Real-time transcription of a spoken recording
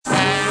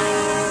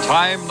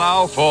Time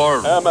now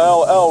for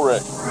ML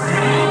Elric.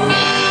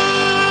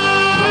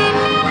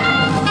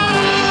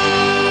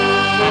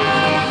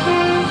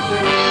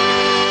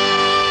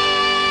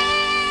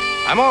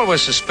 I'm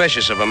always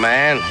suspicious of a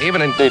man,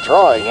 even in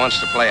Detroit, who wants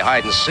to play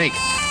hide and seek,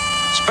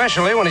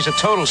 especially when he's a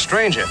total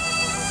stranger.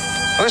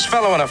 Well, this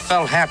fellow in a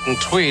felt hat and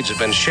tweeds had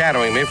been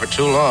shadowing me for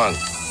too long.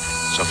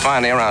 So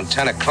finally, around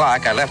 10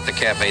 o'clock, I left the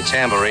Cafe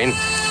Tambourine,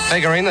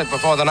 figuring that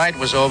before the night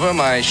was over,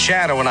 my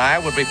shadow and I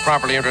would be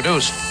properly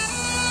introduced.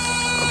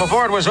 But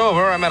before it was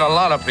over, I met a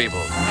lot of people,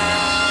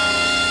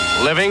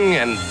 living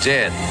and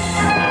dead.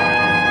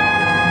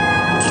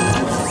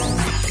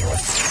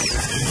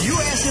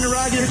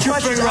 Get your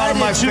finger out of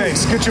my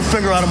face. Get your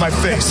finger out of my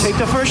face. Take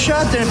the first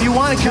shot, then, if you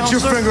want to, Get your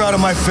finger out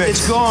of my face.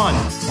 It's gone.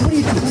 What are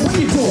you doing? What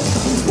are you doing?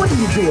 What are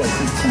you doing?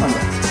 Come on.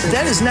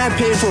 That is not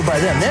paid for by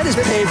them. That is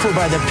paid for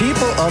by the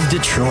people of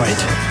Detroit.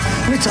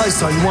 Let me tell you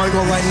something. You want to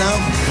go right now?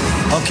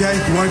 Okay?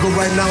 You want to go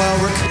right now,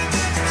 Elric?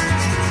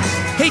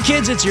 Hey,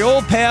 kids, it's your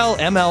old pal,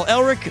 ML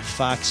Elric,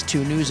 Fox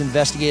 2 News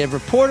investigative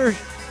reporter,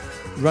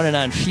 running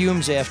on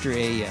fumes after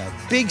a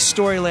big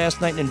story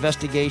last night, an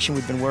investigation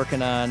we've been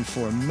working on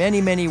for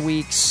many, many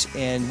weeks,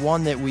 and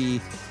one that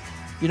we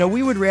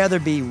would rather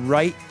be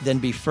right than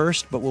be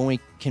first, but when we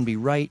can be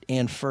right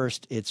and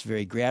first, it's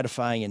very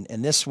gratifying.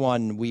 And this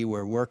one, we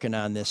were working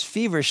on this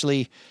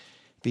feverishly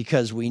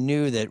because we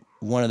knew that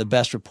one of the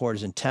best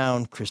reporters in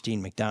town,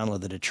 Christine McDonald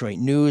of the Detroit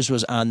News,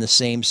 was on the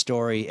same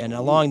story. And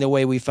along the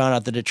way, we found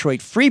out the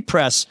Detroit Free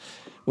Press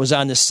was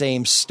on the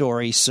same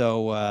story.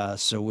 So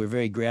we're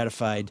very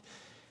gratified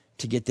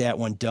to get that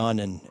one done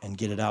and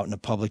get it out in the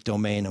public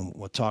domain, and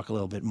we'll talk a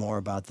little bit more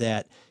about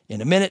that in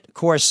a minute. Of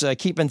course,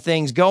 keeping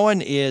things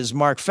going is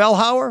Mark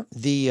Fellhauer,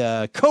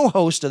 the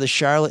co-host of the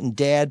Charlotte and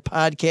Dad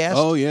podcast.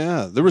 Oh,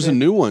 yeah. There was a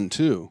new one,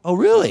 too. Oh,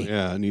 really?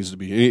 Yeah, it needs to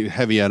be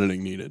heavy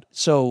editing needed.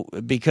 So,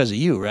 because of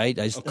you, right?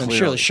 I'm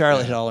sure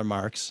Charlotte hit all her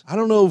marks. I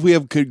don't know if we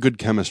have good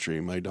chemistry,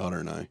 my daughter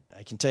and I.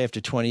 I can tell you after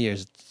 20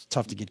 years, it's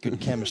tough to get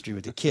good chemistry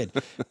with the kid.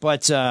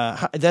 But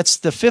that's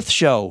the fifth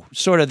show,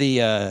 sort of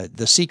the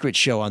secret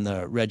show on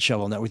the Red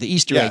Shovel Network, the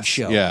Easter egg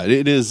show. Yeah,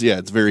 it is. Yeah,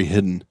 it's very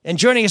hidden. And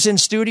joining us in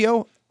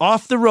studio,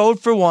 off the road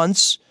for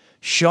once,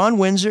 Sean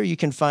Windsor. You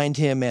can find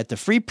him at the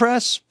Free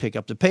Press. Pick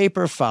up the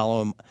paper.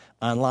 Follow him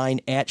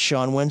online at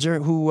Sean Windsor,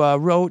 who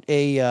wrote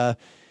a...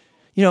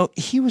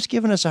 he was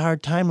giving us a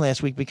hard time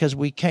last week because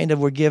we kind of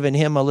were giving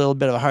him a little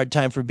bit of a hard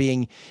time for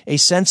being a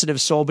sensitive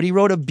soul. But he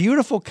wrote a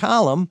beautiful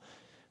column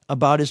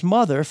about his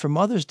mother for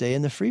Mother's Day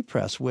in the Free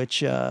Press,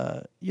 which,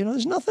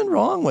 there's nothing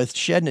wrong with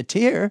shedding a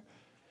tear.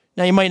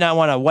 Now, you might not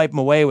want to wipe them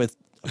away with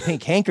a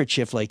pink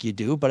handkerchief like you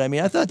do, but I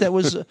mean, I thought that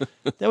was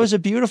a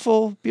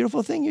beautiful,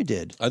 beautiful thing you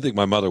did. I think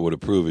my mother would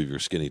approve of your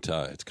skinny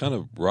tie. It's kind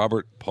of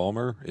Robert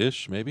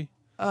Palmer-ish, maybe.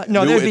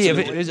 No,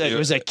 it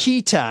was a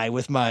key tie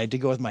to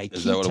go with my key tie.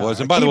 Is that what it was?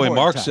 And by the way,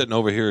 Mark's sitting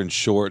over here in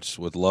shorts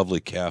with lovely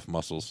calf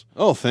muscles.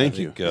 Oh, thank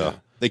you.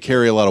 They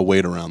carry a lot of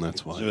weight around,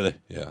 that's why.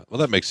 Yeah, well,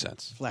 that makes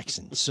sense.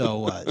 Flexing.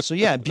 So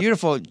yeah,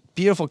 beautiful,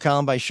 beautiful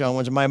column by Sean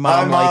Windsor. My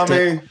mom liked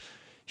it.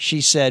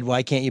 She said,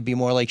 "Why can't you be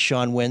more like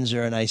Sean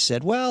Windsor?" And I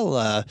said,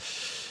 "Well,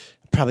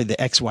 probably the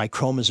XY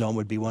chromosome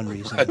would be one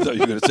reason." I thought you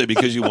were going to say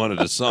because you wanted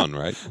a son,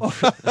 right?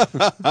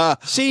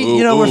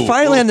 See, we're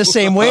finally on the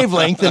same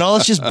wavelength, and all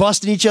it's just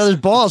busting each other's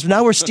balls.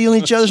 Now we're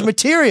stealing each other's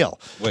material.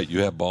 Wait,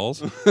 you have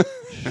balls?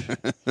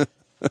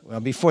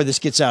 Well, before this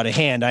gets out of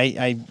hand,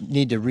 I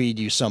need to read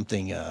you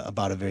something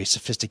about a very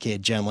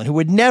sophisticated gentleman who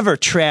would never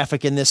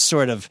traffic in this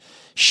sort of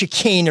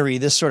chicanery,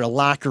 this sort of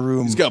locker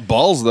room. He's got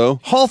balls,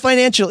 though. Hall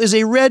Financial is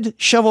a Red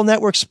Shovel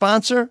Network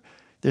sponsor.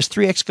 There's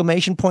 3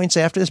 exclamation points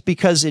after this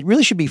because it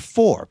really should be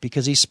 4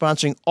 because he's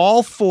sponsoring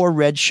all 4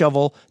 Red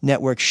Shovel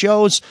Network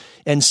shows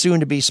and soon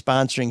to be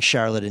sponsoring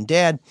Charlotte and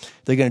Dad.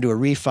 They're going to do a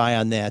refi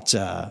on that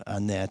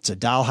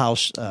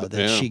dollhouse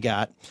that she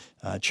got.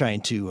 Trying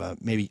to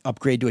maybe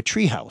upgrade to a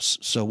treehouse.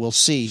 So we'll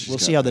see. We'll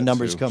see how the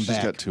numbers come back.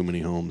 She's got too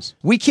many homes.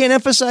 We can't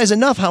emphasize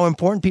enough how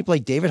important people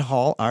like David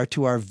Hall are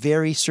to our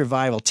very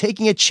survival,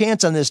 taking a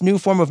chance on this new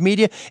form of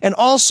media and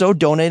also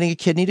donating a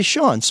kidney to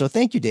Sean. So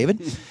thank you,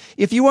 David.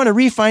 If you want to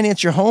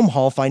refinance your home,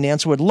 Hall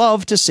Finance would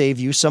love to save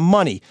you some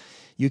money.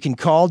 You can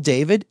call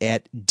David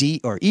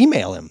or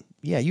email him.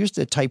 Yeah, use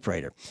the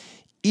typewriter.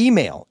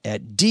 Email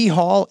at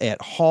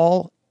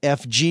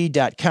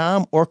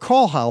dhall@hallfg.com or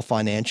call Hall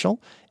Financial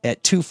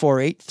at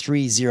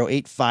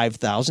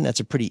 248-308-5000.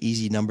 That's a pretty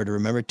easy number to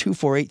remember,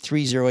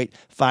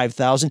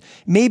 248-308-5000.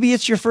 Maybe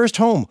it's your first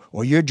home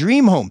or your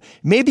dream home.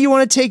 Maybe you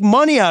want to take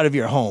money out of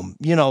your home,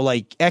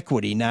 like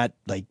equity, not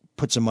like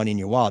put some money in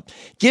your wallet.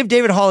 Give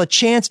David Hall a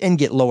chance and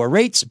get lower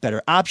rates,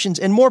 better options,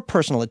 and more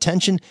personal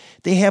attention.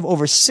 They have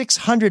over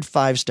 600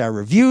 5-star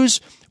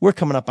reviews. We're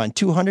coming up on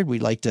 200.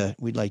 We'd like to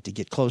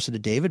get closer to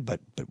David, but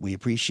we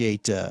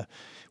appreciate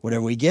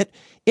whatever we get.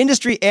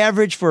 Industry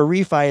average for a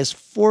refi is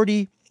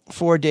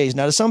 44 days.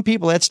 Now, to some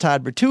people, that's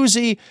Todd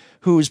Bertuzzi,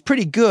 who's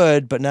pretty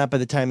good, but not by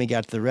the time he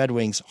got to the Red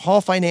Wings.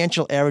 Hall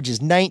Financial average is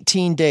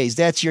 19 days.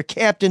 That's your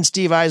captain,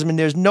 Steve Eisman.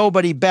 There's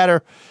nobody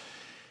better.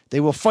 They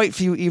will fight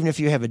for you even if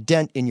you have a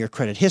dent in your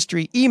credit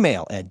history.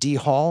 Email at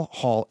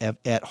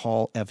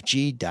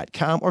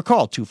dhall@hallfg.com or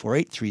call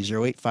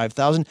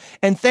 248-308-5000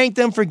 and thank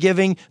them for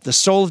giving the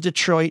soul of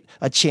Detroit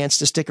a chance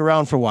to stick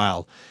around for a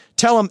while.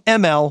 Tell them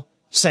ML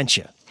sent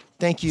you.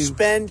 Thank you,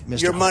 Spend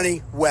Mr. your Hall.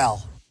 money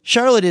well.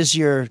 Charlotte is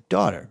your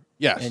daughter.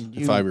 Yes, And a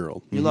you-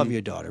 5-year-old. You love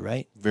your daughter,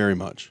 right? Very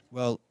much.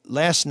 Well,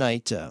 last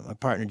night, my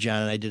partner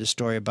John and I did a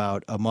story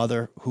about a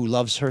mother who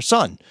loves her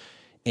son.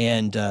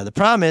 And the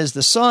problem is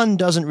the son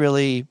doesn't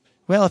really,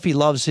 well, if he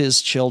loves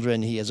his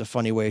children, he has a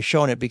funny way of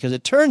showing it because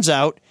it turns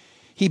out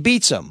he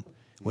beats them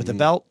with a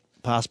belt,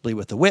 possibly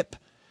with a whip,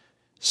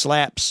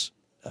 slaps,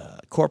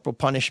 corporal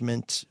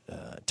punishment,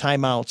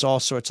 timeouts, all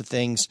sorts of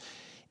things.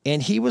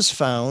 And he was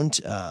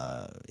found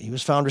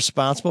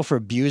responsible for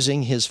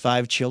abusing his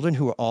 5 children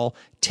who were all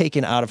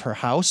taken out of her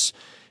house.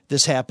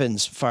 This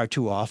happens far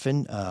too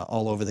often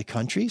all over the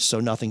country, so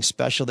nothing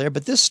special there.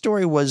 But this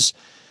story was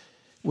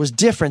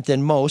different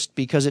than most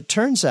because it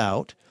turns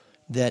out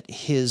that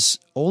his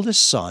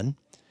oldest son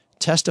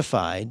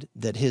testified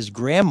that his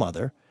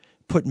grandmother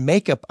put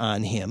makeup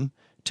on him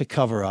to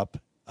cover up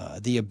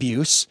the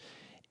abuse,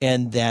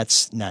 and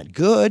that's not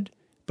good.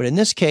 But in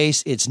this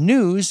case, it's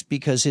news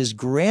because his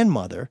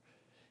grandmother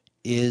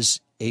is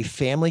a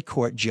family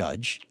court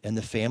judge, and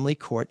the family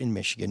court in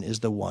Michigan is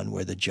the one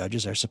where the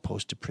judges are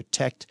supposed to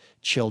protect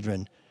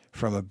children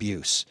from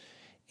abuse.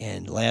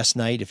 And last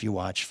night, if you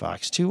watch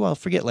Fox 2, well,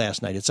 forget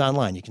last night. It's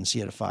online. You can see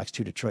it at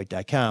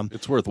fox2detroit.com.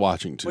 It's worth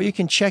watching, too. Or you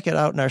can check it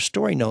out in our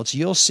story notes.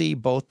 You'll see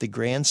both the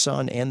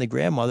grandson and the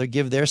grandmother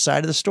give their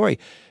side of the story.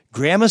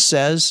 Grandma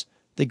says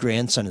the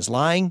grandson is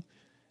lying.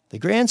 The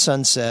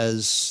grandson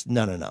says,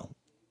 no.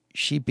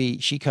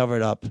 She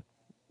covered up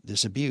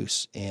this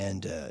abuse.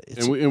 And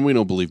we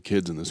don't believe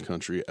kids in this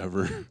country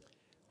ever.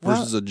 Well,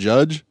 Versus a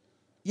judge.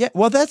 Yeah,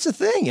 well, that's the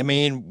thing. I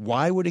mean,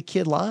 why would a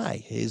kid lie?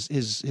 His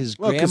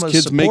Well, because grandma's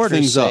kids make supporters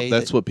things up. say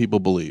That's what people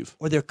believe.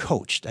 or they're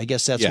coached. I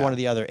guess that's Yeah. one of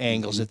the other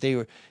angles that they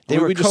were I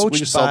mean,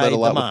 coached saw by that a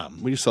lot the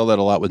mom. we just saw that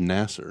a lot with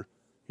Nasser.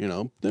 You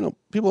know,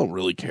 people don't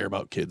really care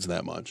about kids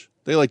that much.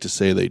 They like to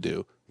say they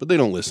do, but they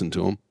don't listen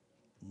to them.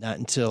 Not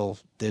until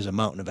there's a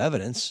mountain of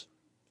evidence.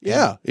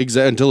 Yeah,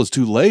 exactly. Until it's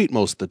too late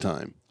most of the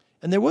time.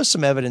 And there was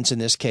some evidence in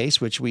this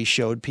case, which we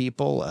showed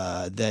people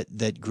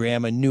that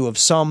Grandma knew of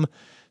some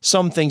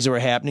things that were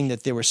happening,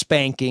 that there were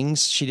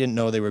spankings. She didn't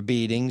know they were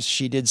beatings.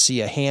 She did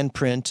see a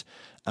handprint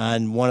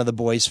on one of the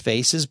boys'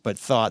 faces, but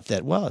thought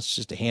that, well, it's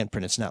just a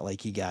handprint. It's not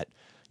like he got,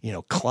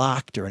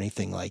 clocked or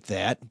anything like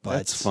that. But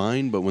That's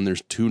fine, but when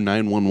there's 2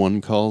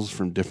 911 calls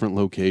from different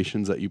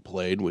locations that you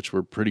played, which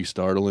were pretty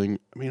startling,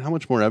 I mean, how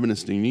much more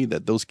evidence do you need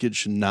that those kids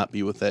should not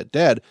be with that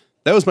dad?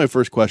 That was my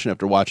first question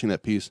after watching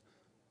that piece.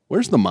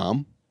 Where's the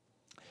mom?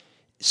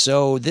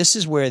 So this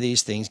is where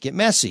these things get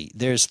messy.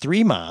 There's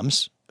 3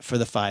 moms for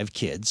the 5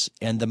 kids,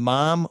 and the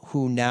mom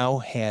who now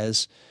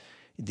has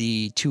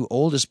the 2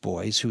 oldest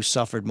boys who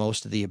suffered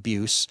most of the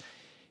abuse,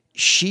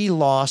 she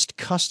lost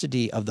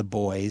custody of the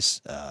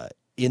boys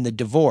in the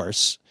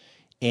divorce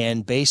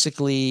and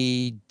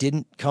basically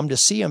didn't come to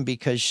see them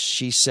because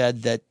she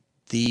said that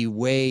the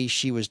way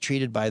she was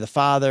treated by the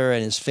father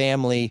and his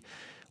family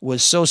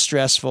was so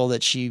stressful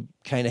that she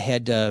kind of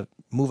had to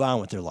move on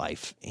with her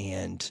life.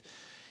 And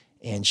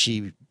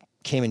she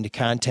came into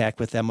contact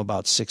with them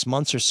about 6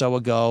 months or so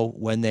ago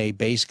when they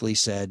basically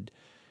said,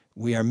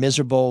 we are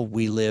miserable.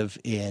 We live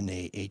in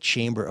a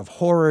chamber of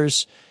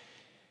horrors.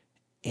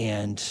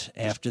 And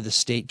after the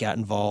state got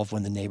involved,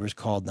 when the neighbors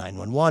called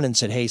 911 and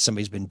said, hey,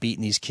 somebody's been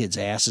beating these kids'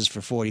 asses for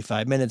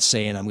 45 minutes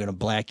saying, I'm going to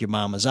black your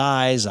mama's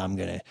eyes, I'm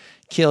going to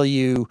kill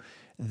you.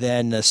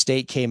 Then the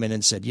state came in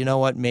and said, you know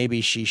what,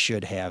 maybe she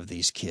should have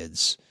these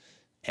kids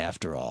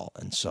after all.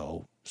 And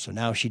so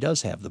now she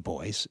does have the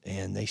boys,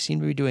 and they seem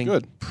to be doing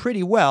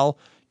pretty well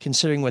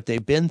considering what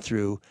they've been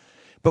through.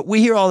 But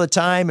we hear all the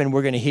time, and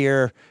we're going to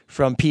hear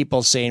from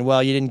people saying,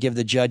 well, you didn't give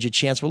the judge a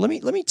chance. Well,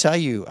 let me tell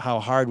you how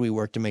hard we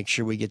work to make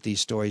sure we get these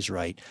stories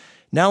right.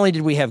 Not only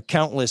did we have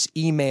countless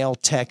email,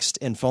 text,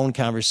 and phone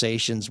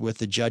conversations with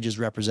the judge's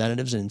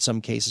representatives, and in some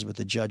cases with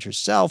the judge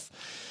herself,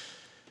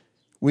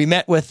 we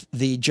met with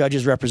the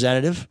judge's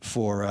representative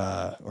or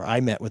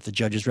I met with the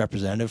judge's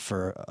representative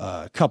for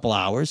a couple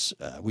hours.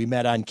 We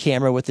met on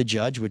camera with the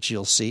judge, which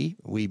you'll see.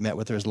 We met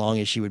with her as long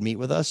as she would meet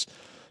with us.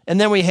 And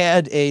then we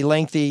had a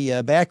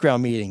lengthy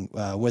background meeting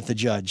with the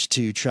judge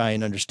to try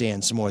and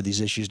understand some more of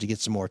these issues, to get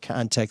some more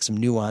context, some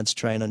nuance,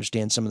 try and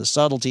understand some of the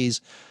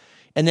subtleties.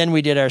 And then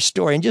we did our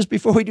story. And just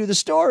before we do the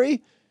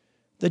story,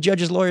 the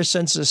judge's lawyer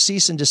sends a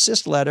cease and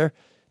desist letter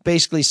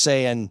basically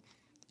saying,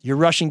 you're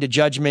rushing to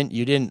judgment.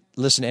 You didn't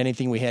listen to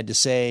anything we had to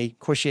say. Of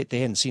course, they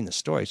hadn't seen the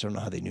story, so I don't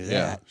know how they knew that.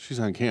 Yeah, she's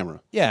on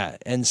camera. Yeah,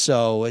 and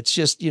so it's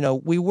just,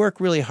 we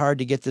work really hard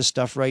to get this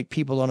stuff right.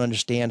 People don't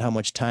understand how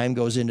much time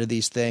goes into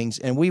these things,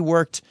 and we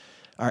worked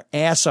our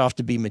ass off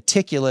to be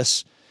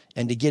meticulous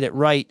and to get it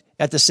right.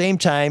 At the same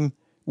time,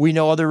 we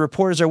know other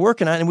reporters are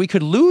working on it, and we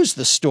could lose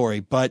the story,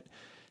 but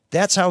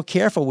that's how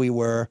careful we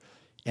were,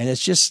 and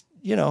it's just,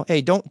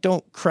 hey,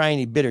 don't cry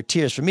any bitter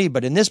tears for me.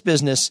 But in this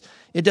business,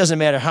 it doesn't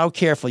matter how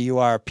careful you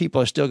are.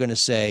 People are still going to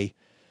say,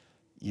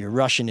 you're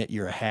rushing it,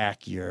 you're a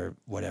hack, you're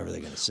whatever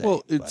they're going to say.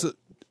 Well, But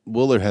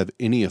will it have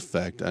any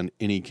effect on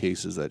any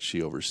cases that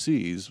she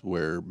oversees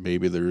where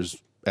maybe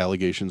there's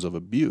allegations of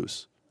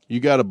abuse? You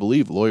got to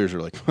believe lawyers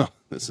are like, well,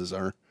 this is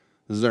our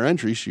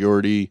entry. She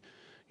already,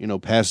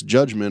 passed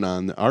judgment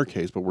on our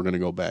case, but we're going to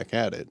go back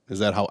at it. Is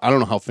that how? I don't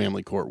know how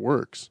family court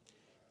works.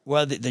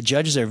 Well, the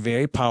judges are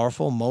very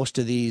powerful. Most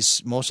of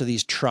these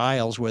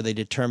trials where they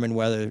determine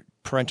whether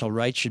parental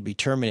rights should be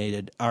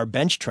terminated are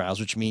bench trials,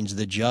 which means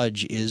the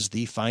judge is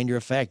the finder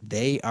of fact.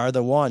 They are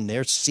the one.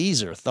 They're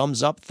Caesar,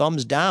 thumbs up,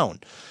 thumbs down.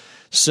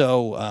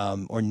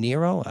 So, or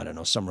Nero, I don't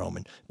know, some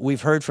Roman.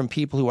 We've heard from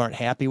people who aren't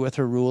happy with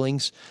her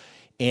rulings.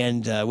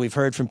 And we've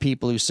heard from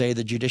people who say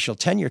the Judicial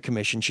Tenure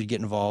Commission should get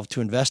involved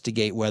to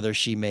investigate whether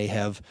she may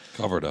have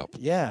covered up.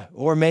 Yeah,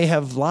 or may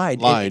have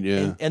lied.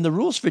 And the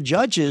rules for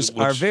judges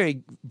are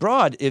very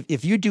broad.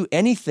 If you do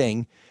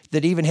anything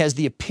that even has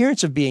the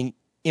appearance of being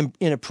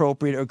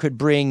inappropriate or could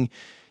bring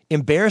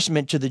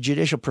embarrassment to the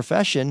judicial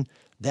profession,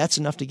 that's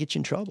enough to get you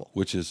in trouble.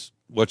 Which is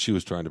what she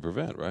was trying to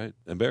prevent, right?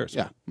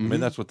 Embarrassment. Yeah. Mm-hmm. I mean,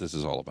 that's what this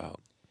is all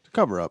about. To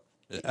cover up.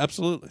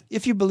 Absolutely.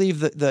 If you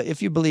believe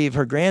if you believe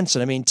her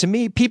grandson, I mean, to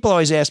me, people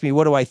always ask me,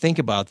 what do I think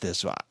about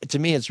this? Well, to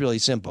me, it's really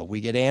simple. We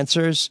get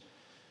answers.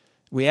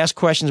 We ask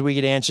questions, we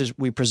get answers,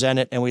 we present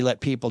it, and we let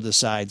people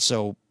decide.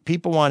 So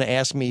people want to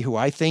ask me who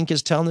I think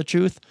is telling the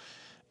truth.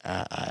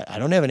 I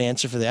don't have an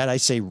answer for that. I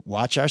say,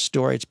 watch our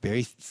story. It's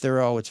very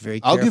thorough. It's very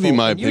careful. I'll give you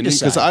my opinion because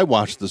decide. I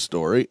watched the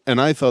story,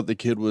 and I thought the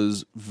kid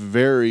was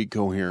very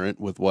coherent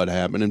with what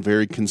happened and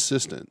very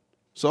consistent.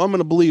 So I'm going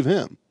to believe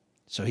him.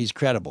 So he's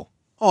credible.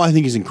 Oh, I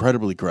think he's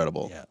incredibly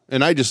credible. Yeah.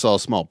 And I just saw a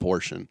small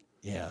portion.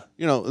 Yeah.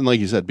 And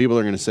like you said, people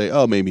are going to say,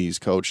 oh, maybe he's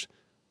coached.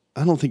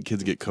 I don't think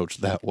kids get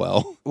coached that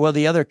well. Well,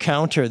 the other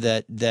counter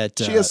that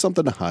she has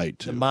something to hide,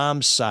 too. The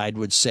mom's side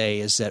would say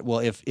is that, well,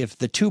 if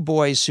the two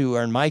boys who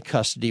are in my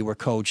custody were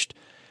coached,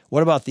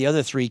 what about the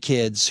other three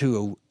kids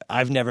who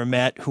I've never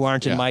met, who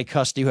aren't in my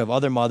custody, who have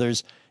other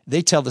mothers?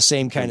 They tell the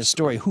same kind of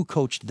story. Who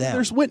coached them?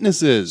 There's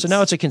witnesses. So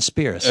now it's a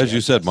conspiracy. As you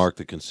said, Mark,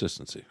 the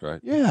consistency, right?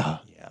 Yeah.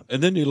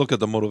 And then you look at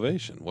the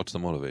motivation. What's the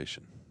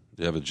motivation?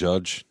 You have a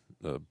judge,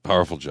 a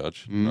powerful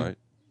judge, right?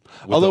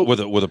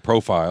 With a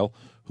profile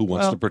who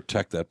wants to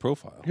protect that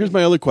profile. Here's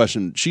my other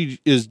question. She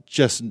is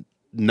just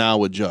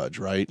now a judge,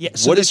 right? Yeah,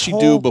 so what did she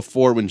do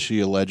before when she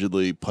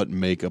allegedly put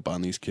makeup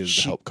on these kids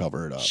to help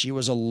cover it up? She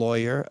was a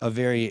lawyer, a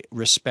very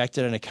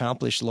respected and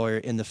accomplished lawyer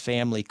in the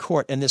family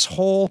court. And this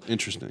whole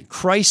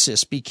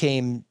crisis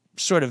became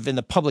sort of in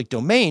the public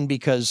domain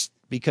because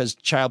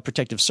Child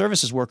Protective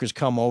Services workers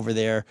come over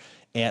there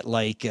at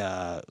early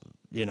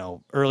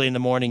in the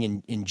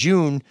morning in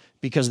June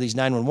because of these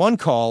 911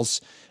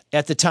 calls.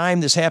 At the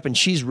time this happened,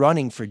 she's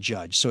running for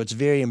judge, so it's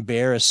very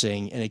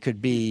embarrassing, and it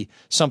could be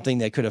something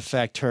that could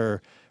affect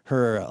her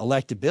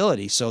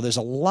electability. So there's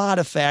a lot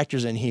of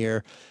factors in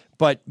here.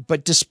 But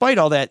despite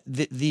all that,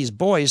 these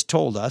boys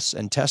told us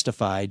and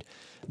testified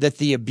that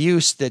the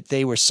abuse that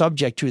they were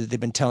subject to, that they've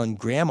been telling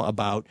grandma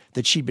about,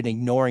 that she'd been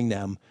ignoring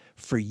them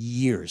for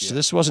years. Yeah. So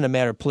this wasn't a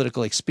matter of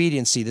political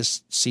expediency.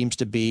 This seems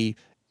to be,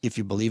 if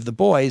you believe the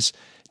boys,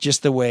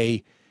 just the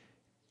way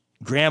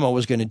grandma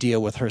was going to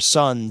deal with her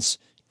son's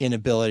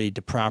inability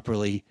to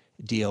properly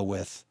deal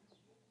with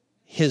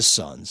his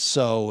sons.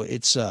 So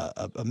it's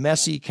a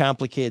messy,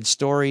 complicated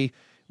story.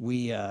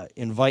 We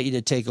invite you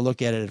to take a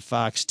look at it at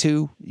Fox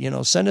 2.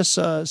 Send us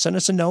a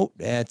note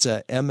at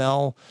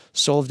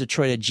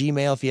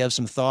mlsoulofdetroit@gmail.com if you have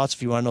some thoughts,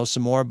 if you want to know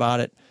some more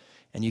about it.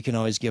 And you can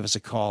always give us a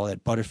call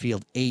at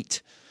Butterfield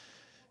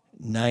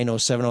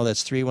 8-9070.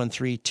 That's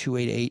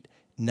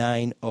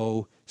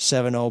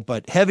 313-288-9070.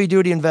 But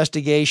heavy-duty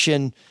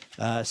investigation,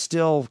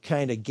 still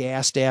kind of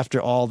gassed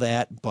after all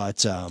that.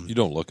 But you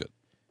don't look it.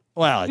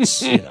 Well,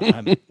 it's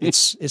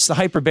it's the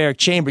hyperbaric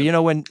chamber.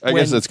 I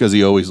guess that's because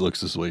he always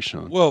looks this way,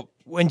 Sean. Well,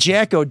 when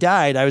Jacko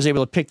died, I was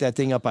able to pick that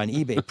thing up on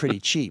eBay pretty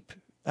cheap.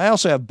 I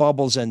also have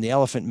Bubbles and the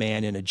Elephant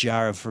Man in a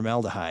jar of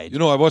formaldehyde.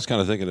 I was kind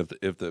of thinking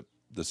if the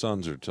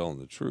sons are telling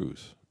the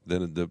truth,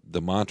 then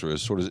the mantra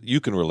is sort of,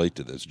 you can relate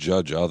to this,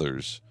 judge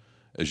others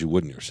as you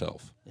wouldn't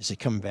yourself. Is it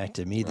coming back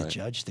to me, the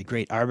judge, the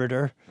great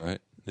arbiter? Right.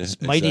 Yeah,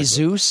 Mighty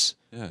Zeus?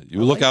 Yeah,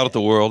 you look out at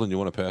the world and you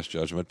want to pass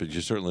judgment, but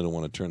you certainly don't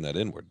want to turn that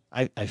inward.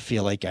 I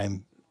feel like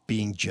I'm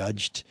being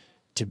judged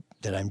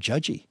that I'm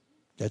judgy.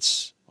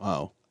 That's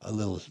a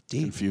little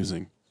deep.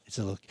 Confusing. It's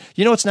a little.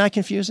 It's not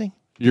confusing?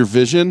 Your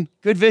vision?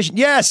 Good vision.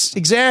 Yes,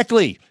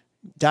 exactly.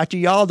 Dr.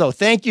 Yaldo,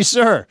 thank you,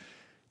 sir.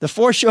 The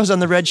 4 shows on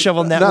the Red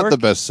Shovel Network. Not the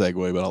best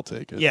segue, but I'll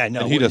take it. Yeah,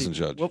 no. And he doesn't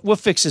judge. We'll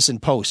fix this in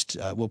post.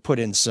 We'll put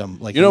in some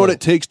what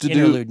it takes to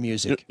interlude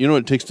music. You know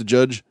what it takes to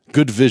judge?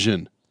 Good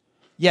vision.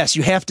 Yes,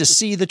 you have to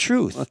see the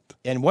truth.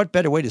 And what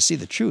better way to see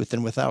the truth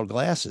than without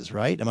glasses,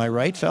 right? Am I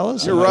right,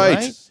 fellas? You're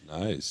right.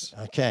 Nice.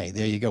 Okay,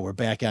 there you go. We're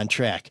back on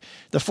track.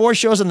 The 4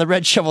 shows on the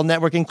Red Shovel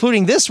Network,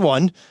 including this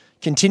one,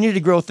 continue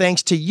to grow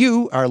thanks to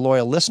you, our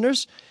loyal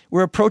listeners.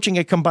 We're approaching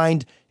a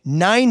combined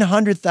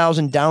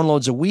 900,000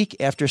 downloads a week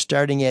after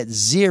starting at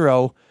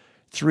 0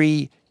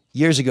 3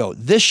 years ago.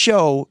 This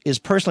show is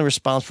personally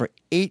responsible for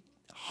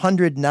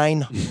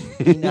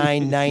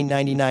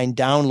 809,999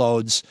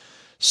 downloads.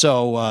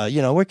 So,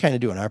 we're kind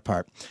of doing our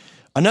part.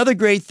 Another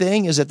great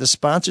thing is that the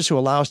sponsors who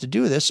allow us to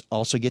do this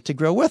also get to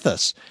grow with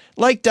us.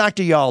 Like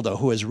Dr. Yaldo,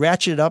 who has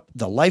ratcheted up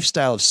the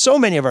lifestyle of so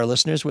many of our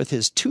listeners with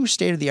his 2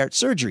 state-of-the-art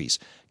surgeries.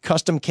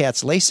 Custom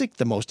Cat's LASIK,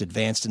 the most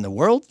advanced in the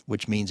world,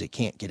 which means it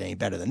can't get any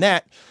better than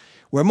that,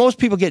 where most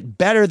people get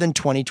better than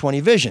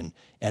 20/20 vision,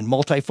 and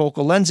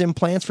multifocal lens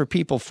implants for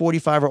people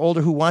 45 or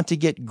older who want to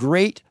get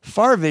great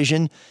far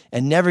vision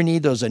and never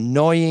need those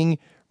annoying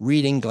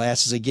reading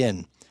glasses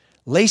again.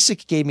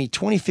 LASIK gave me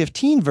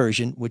 2015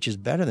 version, which is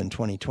better than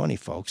 20/20,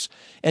 folks.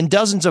 And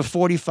dozens of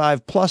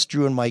 45-plus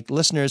Drew and Mike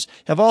listeners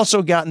have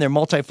also gotten their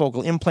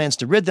multifocal implants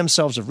to rid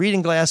themselves of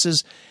reading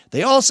glasses.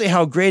 They all say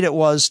how great it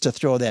was to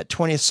throw that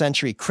 20th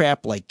century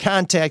crap like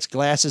contacts,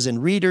 glasses,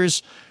 and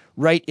readers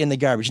right in the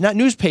garbage. Not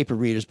newspaper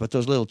readers, but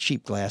those little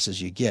cheap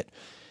glasses you get.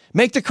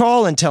 Make the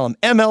call and tell them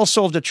ML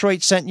Soul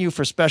Detroit sent you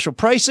for special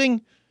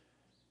pricing.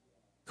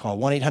 Call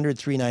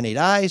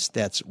 1-800-398-EYES.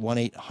 That's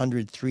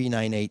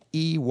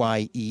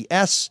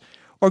 1-800-398-EYES.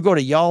 Or go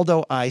to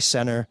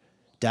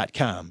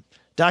YaldoEyeCenter.com.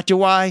 Dr.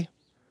 Y,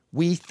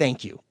 we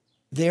thank you.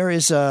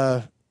 There's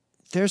a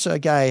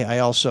guy I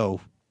also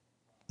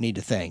need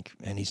to thank,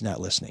 and he's not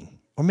listening.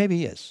 Or maybe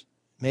he is.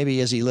 Maybe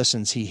as he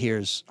listens, he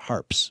hears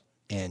harps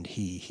and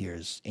he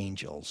hears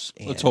angels.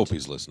 And, let's hope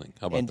he's listening.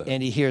 How about that?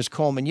 And he hears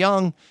Coleman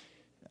Young,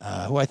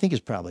 who I think is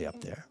probably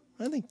up there.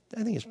 I think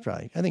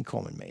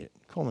Coleman made it.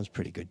 Coleman's a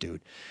pretty good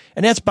dude.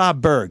 And that's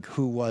Bob Berg,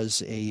 who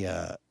was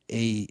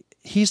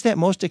he's that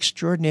most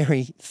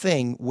extraordinary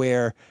thing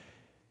where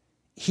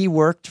he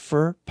worked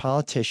for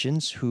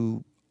politicians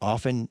who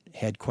often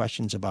had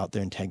questions about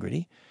their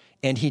integrity,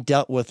 and he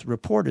dealt with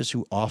reporters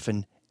who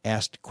often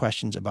asked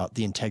questions about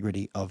the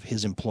integrity of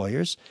his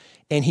employers,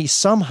 and he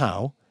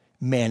somehow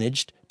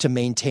managed to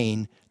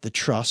maintain the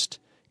trust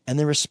and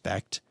the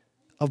respect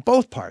of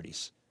both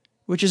parties,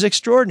 which is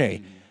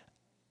extraordinary.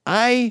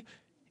 I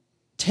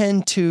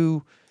tend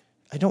to,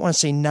 I don't want to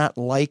say not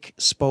like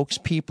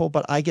spokespeople,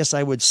 but I guess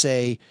I would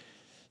say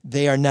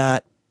they are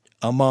not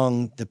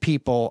among the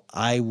people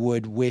I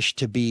would wish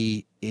to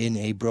be in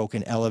a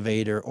broken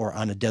elevator or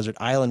on a desert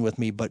island with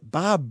me. But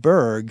Bob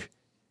Berg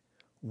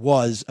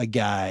was a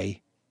guy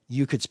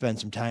you could spend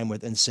some time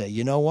with and say,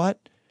 you know what?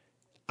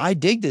 I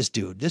dig this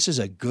dude. This is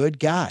a good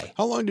guy.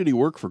 How long did he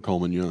work for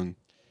Coleman Young?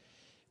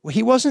 Well,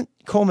 he wasn't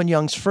Coleman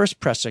Young's first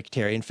press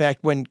secretary. In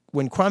fact, when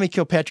Kwame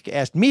Kilpatrick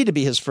asked me to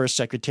be his first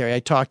secretary, I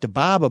talked to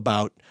Bob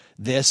about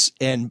this,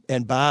 and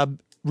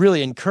Bob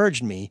really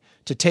encouraged me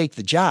to take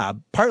the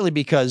job, partly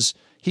because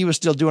he was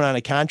still doing it on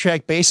a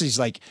contract basis. He's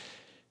like,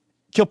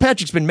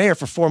 Kilpatrick's been mayor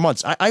for 4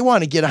 months. I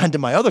want to get on to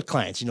my other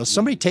clients.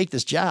 Somebody take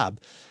this job.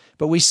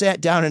 But we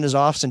sat down in his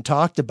office and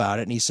talked about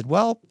it, and he said,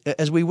 well,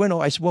 as we went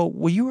over, I said, well,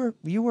 you were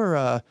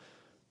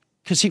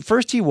because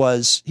he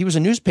was a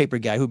newspaper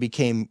guy who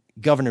became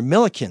Governor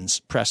Milliken's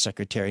press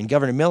secretary, and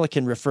Governor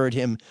Milliken referred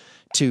him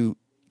to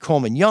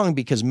Coleman Young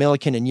because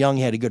Milliken and Young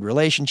had a good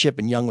relationship,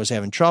 and Young was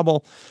having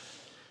trouble.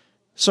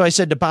 So I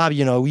said to Bob,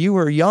 you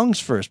were Young's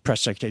first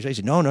press secretary. So he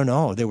said,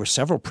 no, there were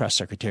several press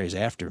secretaries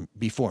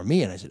before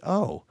me. And I said,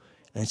 oh.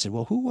 And I said,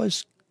 well, who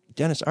was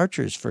Dennis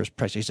Archer's first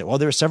press secretary? He said, well,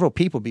 there were several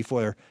people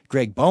before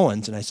Greg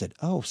Bowen's. And I said,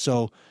 oh,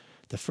 so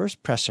the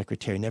first press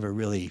secretary never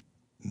really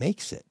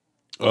makes it.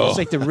 Oh. It's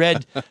like the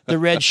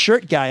red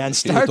shirt guy on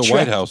Star Trek. The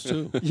White House,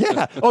 too.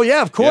 Yeah. Oh,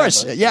 yeah, of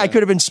course. Yeah, I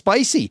could have been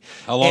spicy.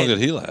 How long did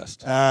he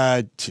last?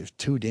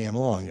 Too damn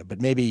long, but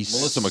maybe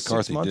Melissa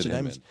McCarthy did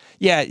him in.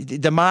 Yeah,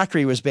 the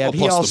mockery was bad.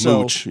 Well, plus the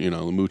Mooch, the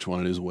Mooch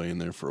wanted his way in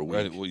there for a week.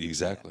 Right, well,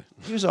 exactly.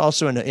 He was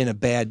also in a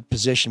bad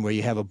position where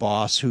you have a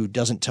boss who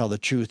doesn't tell the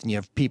truth, and you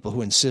have people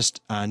who insist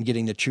on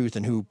getting the truth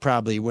and who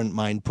probably wouldn't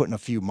mind putting a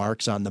few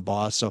marks on the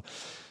boss. So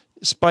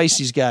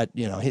Spicy's got,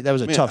 that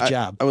was a tough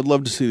job. I would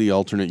love to see the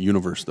alternate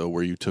universe, though,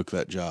 where you took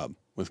that job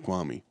with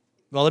Kwame.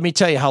 Well, let me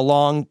tell you how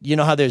long,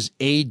 how there's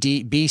AD,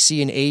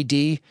 BC and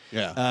AD?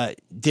 Yeah.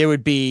 There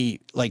would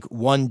be, like,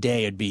 one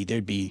day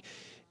there'd be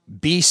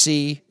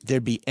BC,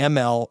 there'd be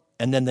ML,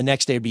 and then the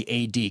next day would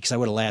be AD, because I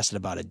would have lasted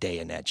about a day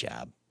in that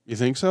job. You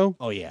think so?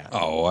 Oh, yeah.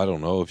 Oh, I don't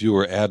know. If you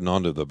were adding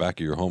on to the back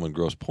of your home in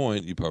Grosse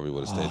Pointe, you probably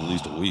would have stayed at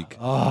least a week.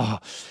 Oh,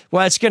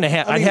 well, it's going to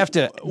have. I'd have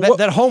to.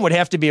 That home would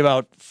have to be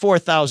about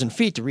 4,000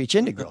 feet to reach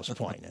into Grosse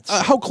Pointe.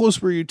 How close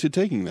were you to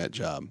taking that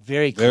job?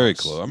 Very close. Very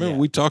close. I remember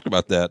we talked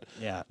about that.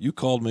 Yeah. You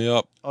called me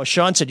up. Oh,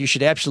 Sean said you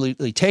should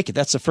absolutely take it.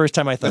 That's the first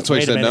time I thought. That's why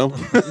he said no.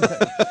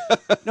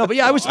 No, but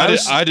yeah,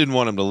 I didn't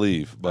want him to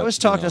leave. But I was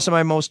talking to some of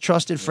my most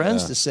trusted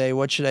friends to say,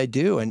 what should I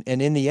do? And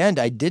in the end,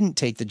 I didn't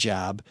take the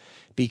job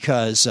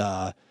because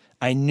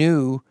I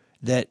knew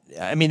that,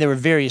 there were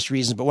various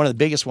reasons, but one of the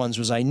biggest ones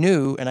was I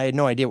knew, and I had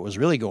no idea what was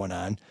really going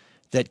on,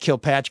 that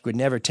Kilpatrick would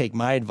never take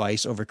my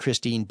advice over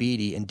Christine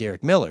Beatty and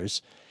Derek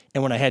Miller's.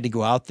 And when I had to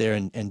go out there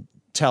and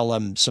tell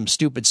them some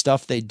stupid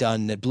stuff they'd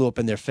done that blew up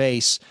in their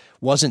face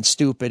wasn't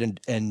stupid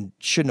and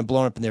shouldn't have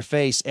blown up in their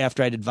face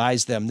after I'd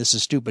advised them, this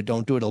is stupid,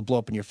 don't do it, it'll blow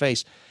up in your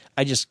face,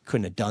 I just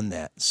couldn't have done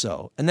that.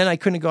 So, and then I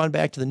couldn't have gone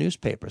back to the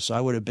newspaper. So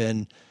I would have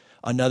been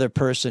another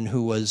person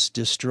who was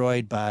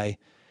destroyed by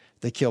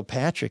the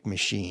Kilpatrick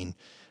machine.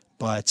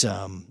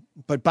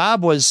 But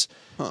Bob was,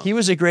 he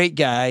was a great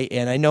guy,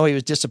 and I know he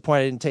was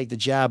disappointed I didn't take the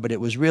job, but it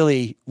was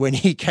really when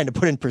he kind of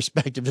put in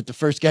perspective that the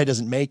first guy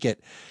doesn't make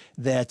it,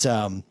 that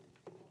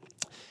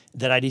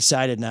I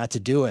decided not to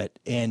do it.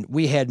 And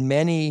we had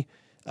many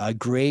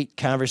great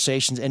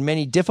conversations and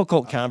many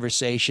difficult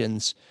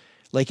conversations,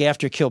 like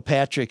after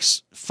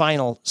Kilpatrick's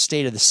final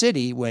State of the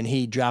City, when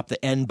he dropped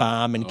the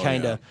N-bomb and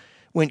kind of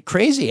went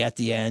crazy at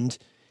the end.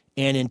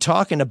 And in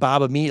talking to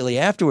Bob immediately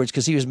afterwards,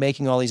 because he was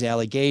making all these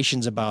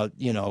allegations about,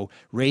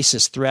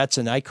 racist threats,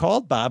 and I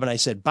called Bob and I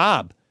said,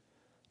 Bob,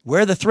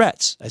 where are the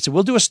threats? I said,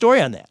 we'll do a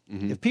story on that.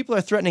 Mm-hmm. If people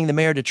are threatening the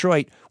mayor of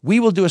Detroit, we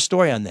will do a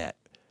story on that.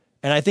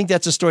 And I think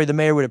that's a story the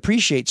mayor would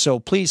appreciate, so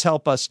please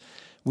help us.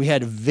 We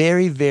had a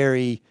very,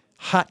 very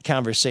hot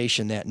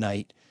conversation that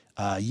night,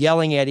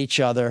 yelling at each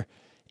other.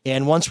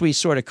 And once we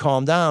sort of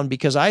calmed down,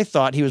 because I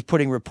thought he was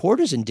putting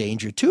reporters in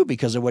danger too,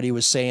 because of what he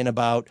was saying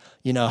about,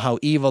 how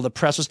evil the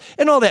press was,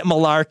 and all that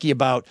malarkey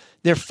about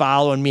they're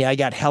following me. I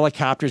got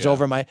helicopters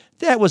over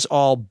that was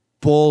all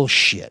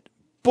bullshit.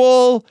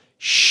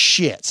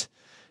 Bullshit.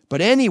 But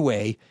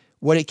anyway,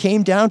 what it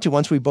came down to,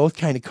 once we both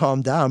kind of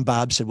calmed down,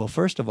 Bob said, well,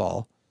 first of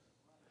all,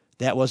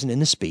 that wasn't in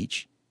the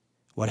speech.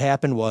 What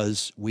happened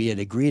was we had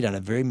agreed on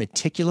a very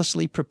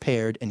meticulously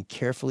prepared and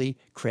carefully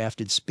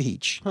crafted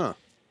speech.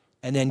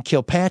 And then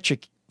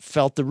Kilpatrick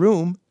felt the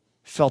room,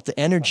 felt the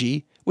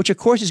energy, which of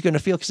course he's going to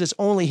feel because it's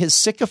only his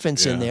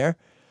sycophants in there.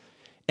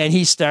 And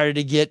he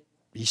started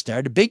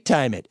to big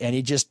time it, and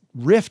he just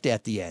riffed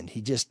at the end.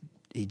 He just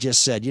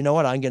said, you know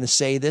what, I'm going to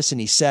say this,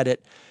 and he said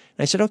it.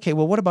 And I said, okay,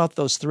 well, what about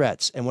those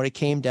threats? And when it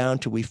came down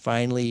to, we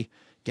finally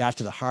got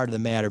to the heart of the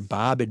matter,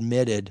 Bob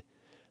admitted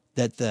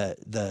that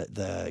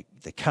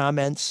the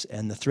comments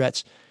and the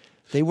threats,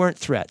 they weren't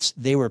threats.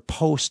 They were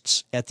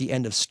posts at the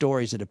end of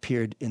stories that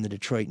appeared in the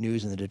Detroit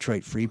News and the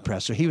Detroit Free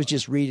Press. So he was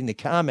just reading the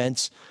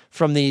comments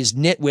from these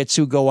nitwits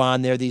who go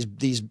on there, these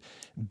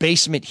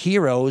basement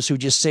heroes who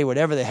just say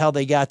whatever the hell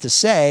they got to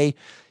say,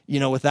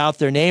 without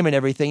their name and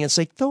everything. It's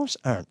like, those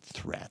aren't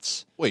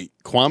threats. Wait,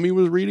 Kwame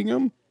was reading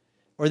them?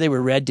 Or they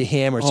were read to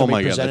him, or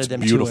somebody presented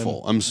them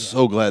beautiful. to him. I'm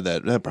so glad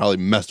that probably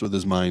messed with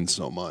his mind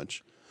so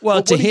much.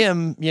 Well, to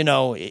him,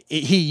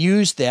 he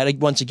used that.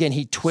 Once again,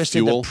 he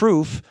twisted the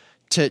proof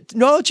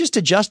just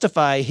to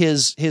justify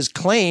his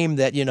claim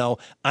that,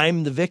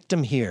 I'm the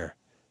victim here.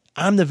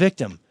 I'm the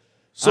victim.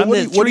 So I'm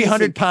the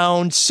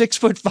 300-pound,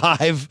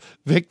 6'5"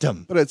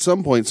 victim. But at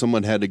some point,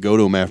 someone had to go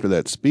to him after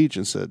that speech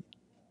and said,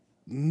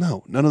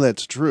 no, none of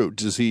that's true.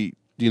 Do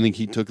you think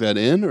he took that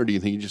in, or do you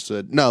think he just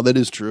said, no, that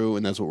is true,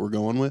 and that's what we're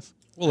going with?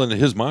 Well, in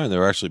his mind,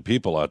 there are actually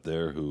people out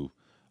there who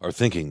are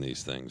thinking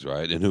these things,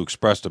 right, and who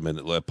expressed them in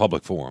a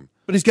public forum.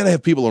 But he's got to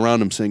have people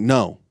around him saying,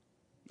 no,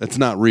 that's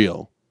not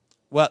real.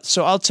 Well,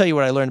 so I'll tell you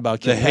what I learned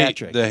about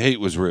Kilpatrick. The hate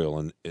was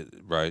real,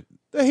 right?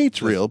 The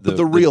hate's real, but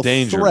the real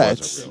danger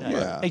threats. Wasn't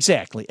real. Yeah.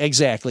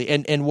 Exactly.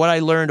 And what I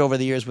learned over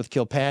the years with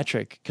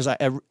Kilpatrick, because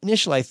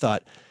initially I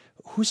thought,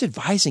 who's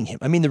advising him?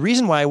 I mean, the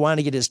reason why I wanted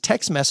to get his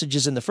text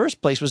messages in the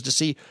first place was to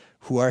see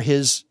who are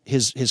his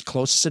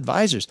closest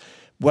advisors.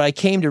 What I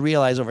came to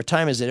realize over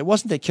time is that it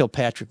wasn't that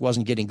Kilpatrick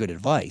wasn't getting good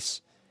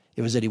advice.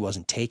 It was that he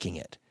wasn't taking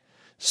it.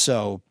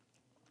 So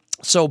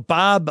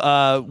Bob,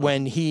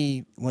 when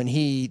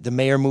the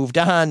mayor moved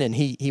on and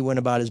he went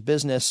about his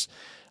business,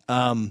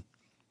 I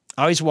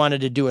always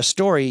wanted to do a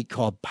story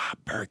called Bob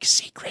Burg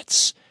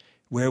Secrets,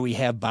 where we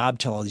have Bob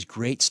tell all these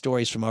great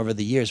stories from over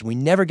the years. We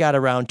never got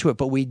around to it,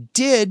 but we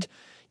did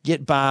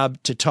get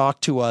Bob to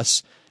talk to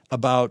us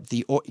about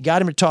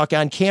got him to talk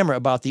on camera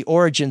about the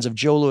origins of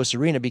Joe Louis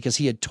Arena, because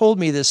he had told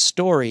me this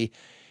story,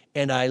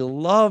 and I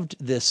loved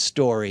this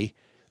story,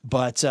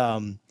 but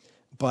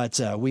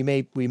we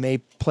may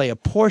play a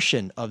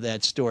portion of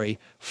that story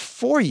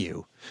for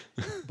you.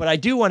 But I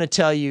do want to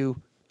tell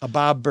you a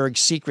Bob Burg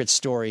secret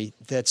story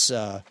that's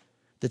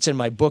in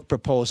my book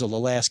proposal, The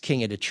Last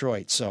King of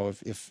Detroit. So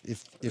if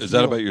is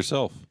that about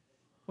yourself?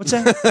 What's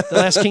that? The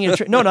Last King of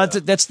Detroit? No,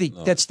 that's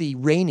the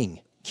reigning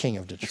king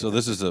of Detroit. So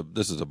this is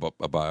a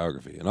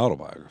biography, an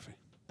autobiography.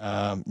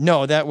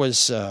 No, that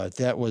was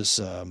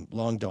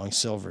Long Dong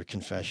Silver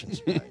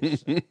Confessions.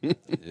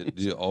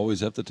 You always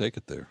have to take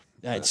it there.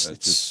 You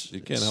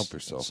can't help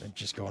yourself.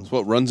 That's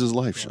what runs his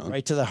life, Sean.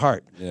 Right to the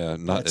heart. Yeah,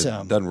 it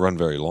doesn't run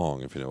very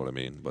long, if you know what I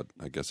mean, but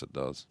I guess it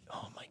does.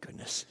 Oh, my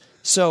goodness.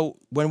 So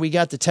when we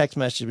got the text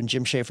message, when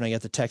Jim Schaefer and I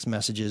got the text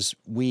messages,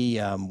 we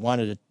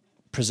wanted to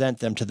present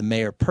them to the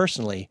mayor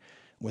personally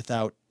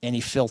without any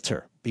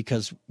filter,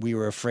 because we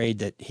were afraid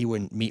that he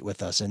wouldn't meet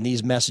with us. And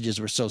these messages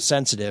were so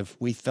sensitive,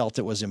 we felt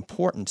it was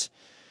important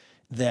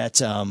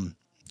that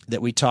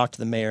we talk to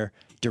the mayor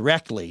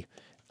directly.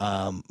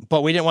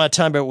 But we didn't want to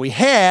tell him about what we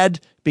had,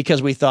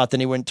 because we thought then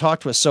he wouldn't talk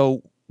to us.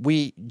 So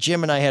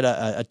Jim and I had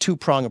a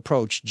two-prong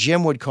approach.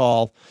 Jim would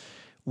call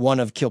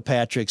one of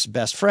Kilpatrick's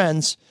best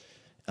friends,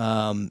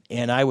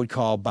 and I would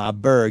call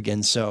Bob Burg.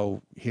 And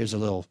so here's a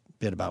little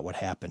bit about what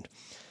happened.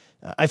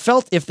 I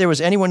felt if there was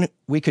anyone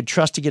we could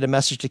trust to get a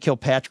message to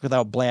Kilpatrick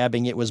without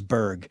blabbing, it was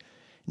Burg.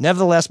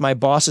 Nevertheless, my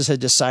bosses had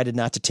decided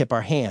not to tip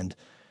our hand.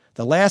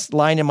 The last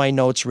line in my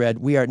notes read,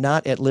 "We are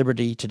not at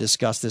liberty to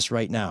discuss this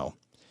right now."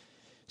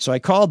 So I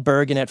called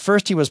Berg, and at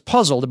first he was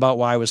puzzled about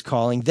why I was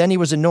calling. Then he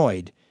was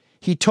annoyed.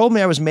 He told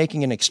me I was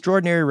making an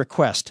extraordinary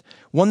request,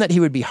 one that he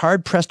would be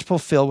hard-pressed to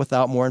fulfill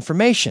without more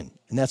information.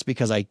 And that's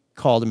because I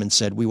called him and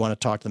said, we want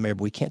to talk to the mayor,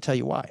 but we can't tell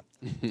you why.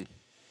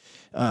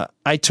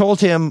 I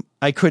told him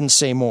I couldn't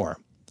say more.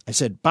 I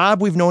said,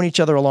 Bob, we've known each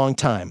other a long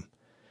time.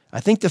 I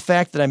think the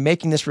fact that I'm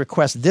making this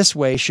request this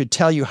way should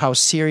tell you how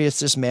serious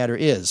this matter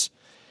is.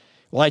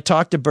 Well, I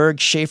talked to Berg.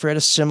 Schaefer had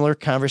a similar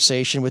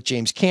conversation with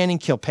James Canning,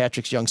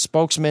 Kilpatrick's young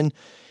spokesman.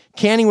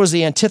 Canning was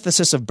the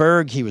antithesis of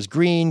Berg. He was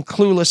green,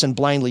 clueless, and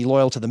blindly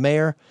loyal to the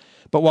mayor.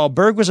 But while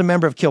Berg was a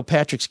member of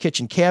Kilpatrick's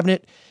kitchen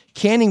cabinet,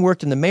 Canning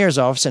worked in the mayor's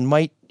office and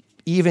might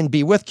even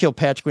be with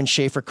Kilpatrick when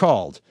Schaefer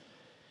called.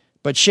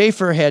 But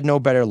Schaefer had no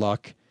better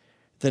luck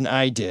than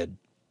I did.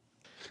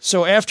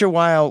 So after a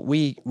while,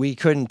 we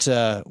couldn't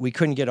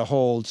get a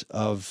hold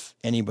of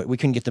anybody. We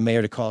couldn't get the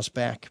mayor to call us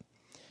back.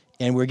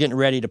 And we're getting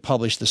ready to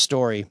publish the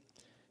story.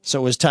 So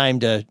it was time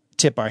to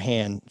tip our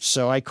hand.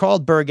 So I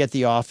called Berg at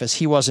the office.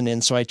 He wasn't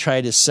in, so I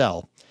tried his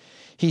cell.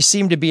 He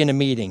seemed to be in a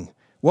meeting.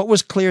 What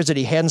was clear is that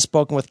he hadn't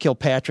spoken with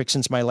Kilpatrick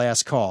since my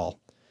last call.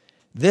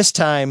 This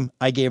time,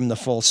 I gave him the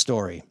full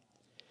story.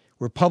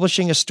 We're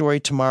publishing a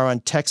story tomorrow on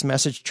text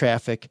message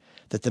traffic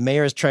that the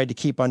mayor has tried to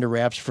keep under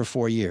wraps for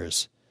 4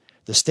 years.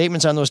 The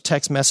statements on those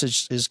text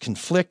messages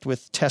conflict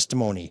with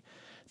testimony.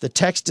 The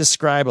texts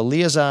describe a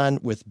liaison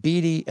with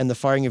Beatty and the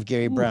firing of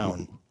Gary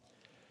Brown.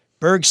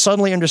 Berg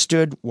suddenly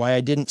understood why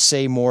I didn't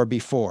say more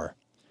before.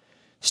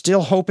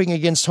 Still hoping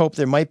against hope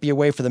there might be a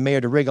way for the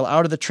mayor to wriggle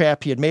out of the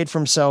trap he had made for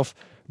himself,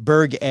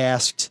 Berg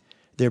asked,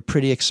 "They're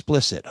pretty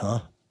explicit,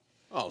 huh?"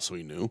 Oh, so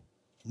he knew?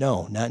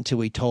 No, not until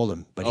we told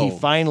him. But he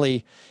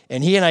finally,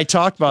 and he and I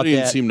talked about that. He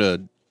didn't seem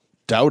to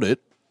doubt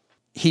it.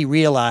 He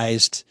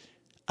realized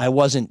I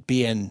wasn't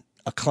being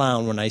a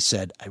clown when I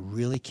said, I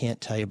really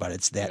can't tell you about it.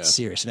 It's that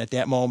serious. And at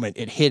that moment,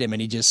 it hit him,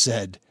 and he just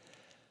said,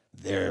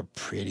 "They're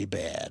pretty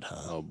bad,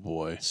 huh?" Oh,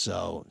 boy.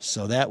 So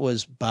that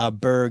was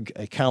Bob Berg,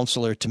 a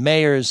counselor to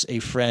mayors, a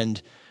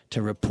friend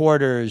to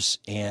reporters,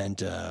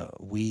 and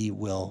we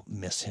will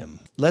miss him.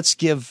 Let's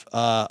give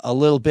a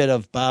little bit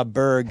of Bob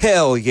Berg.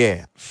 Hell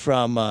yeah.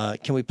 From,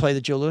 can we play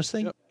the Joe Louis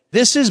thing? Yep.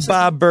 This is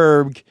Bob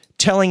Berg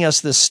telling us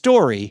the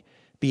story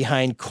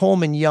behind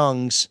Coleman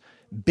Young's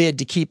bid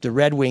to keep the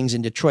Red Wings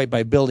in Detroit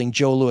by building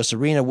Joe Louis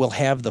Arena. We'll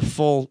have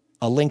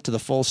a link to the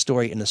full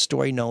story in the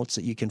story notes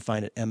that you can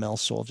find at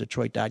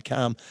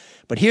mlsoulofdetroit.com.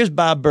 But here's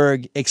Bob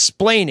Berg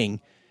explaining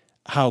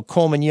how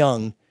Coleman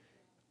Young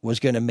was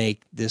going to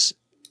make this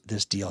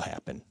deal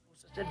happen.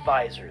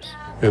 Advisors.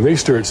 And they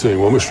start saying,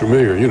 well, Mr.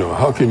 Mayor,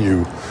 how can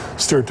you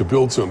start to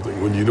build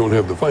something when you don't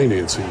have the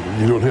financing,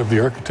 you don't have the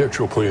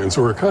architectural plans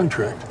or a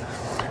contract?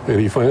 And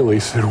he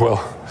finally said,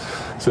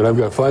 I've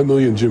got $5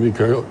 million Jimmy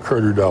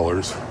Carter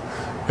dollars,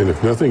 and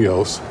if nothing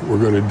else, we're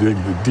going to dig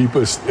the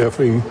deepest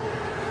effing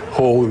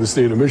hole in the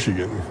state of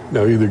Michigan.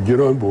 Now either get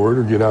on board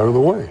or get out of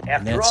the way.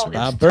 And that's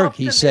Bob Berg.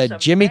 He said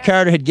Jimmy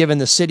Carter had given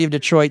the city of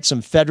Detroit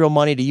some federal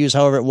money to use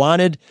however it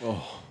wanted.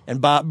 And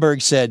Bob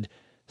Berg said,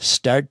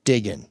 start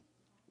digging.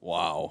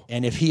 Wow.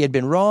 And if he had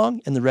been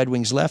wrong and the Red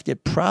Wings left,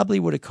 it probably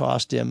would have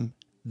cost him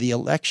the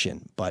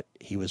election. But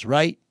he was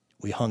right.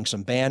 We hung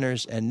some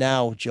banners. And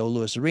now Joe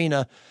Louis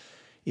Arena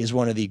is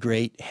one of the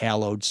great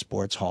hallowed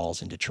sports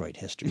halls in Detroit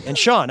history. And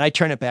Sean, I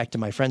turn it back to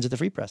my friends at the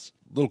Free Press.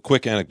 Little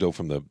quick anecdote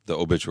from the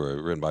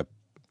obituary written by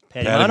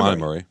Patty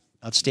Montgomery.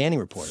 Outstanding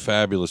reporter.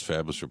 Fabulous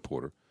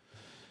reporter.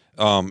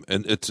 And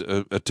it's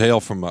a tale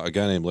from a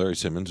guy named Larry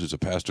Simmons, who's a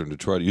pastor in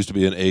Detroit. He used to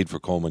be an aide for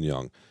Coleman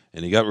Young.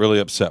 And he got really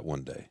upset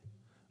one day,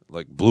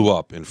 like blew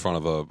up in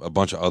front of a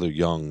bunch of other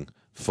young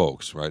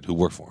folks, right, who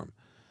work for him.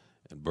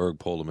 And Berg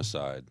pulled him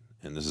aside,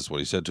 and this is what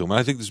he said to him. And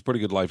I think this is pretty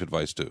good life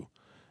advice, too.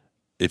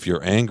 If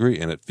you're angry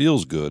and it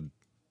feels good,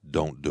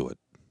 don't do it.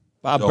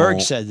 Bob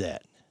Berg said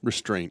that.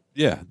 Restraint.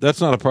 Yeah,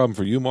 that's not a problem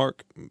for you,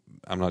 Mark.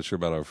 I'm not sure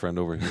about our friend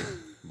over here.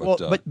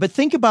 But, but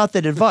think about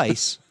that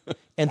advice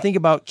and think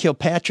about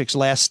Kilpatrick's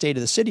last State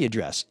of the City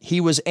address.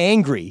 He was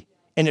angry,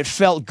 and it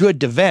felt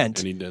good to vent.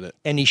 And he did it.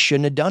 And he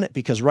shouldn't have done it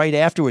because right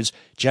afterwards,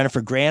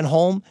 Jennifer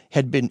Granholm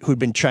who'd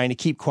been trying to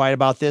keep quiet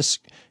about this,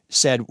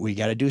 said, we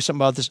got to do something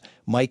about this.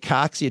 Mike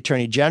Cox, the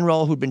Attorney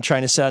General, who'd been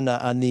trying to sit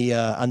on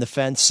the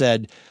fence,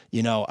 said,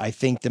 I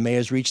think the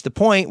mayor's reached the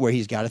point where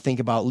he's got to think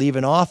about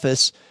leaving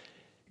office.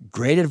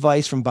 Great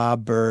advice from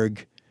Bob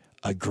Berg,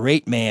 a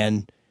great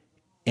man.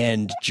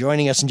 And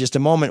joining us in just a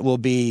moment will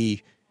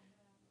be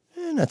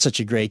not such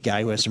a great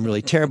guy who has some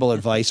really terrible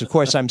advice. Of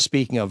course, I'm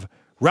speaking of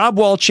Rob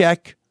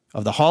Walchek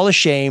of the Hall of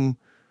Shame,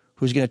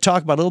 who's going to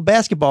talk about a little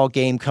basketball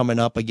game coming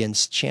up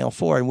against Channel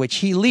 4 in which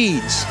he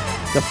leads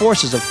the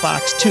forces of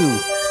Fox 2.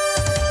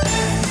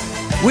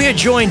 We are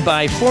joined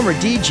by former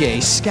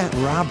DJ Scott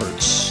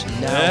Roberts.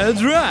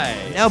 That's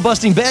right. Now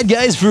busting bad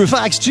guys for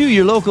Fox 2,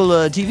 your local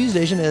TV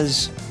station,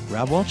 as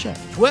Rob Walchek.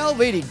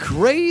 1280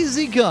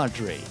 Crazy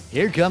Country.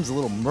 Here comes a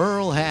little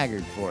Merle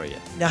Haggard for you.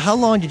 Now, how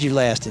long did you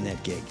last in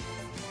that gig?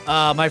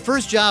 My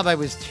first job, I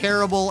was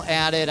terrible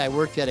at it. I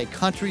worked at a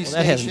country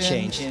that hasn't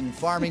station changed. in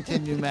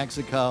Farmington, New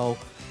Mexico,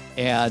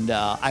 and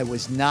I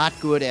was not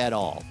good at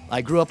all.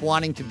 I grew up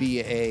wanting to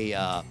be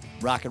a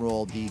rock and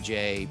roll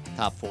DJ,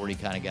 top 40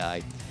 kind of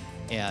guy,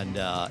 and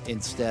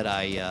instead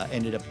I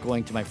ended up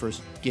going to my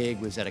first gig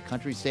was at a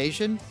country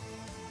station,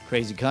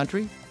 Crazy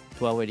Country,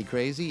 1280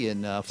 Crazy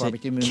in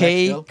Farmington, New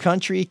K Mexico.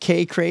 Country,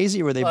 K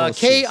Crazy, or were they both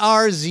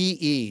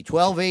KRZE,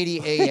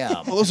 1280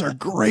 AM. Those are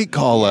great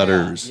call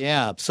letters.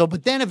 Yeah. So,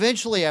 but then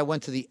eventually I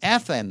went to the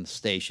FM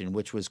station,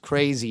 which was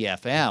Crazy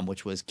FM,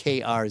 which was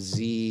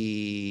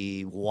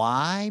KRZY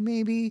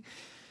maybe.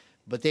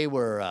 But they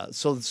were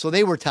so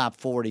they were top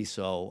 40.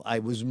 So I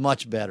was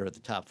much better at the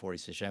top 40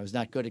 station. I was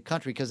not good at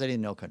country because I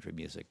didn't know country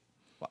music.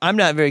 I'm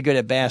not very good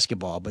at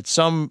basketball, but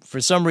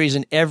for some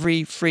reason,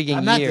 every freaking year.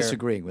 I'm not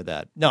disagreeing with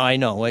that. No, I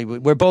know.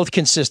 We're both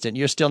consistent.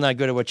 You're still not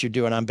good at what you're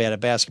doing. I'm bad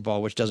at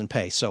basketball, which doesn't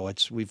pay. So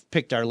we've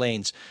picked our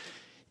lanes.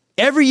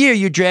 Every year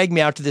you drag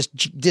me out to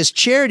this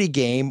charity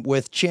game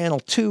with Channel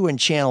 2 and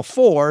Channel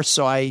 4.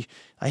 So I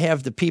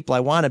have the people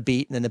I want to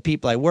beat and then the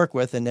people I work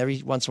with. And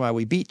every once in a while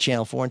we beat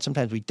Channel 4 and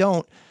sometimes we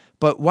don't.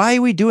 But why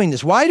are we doing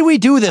this? Why do we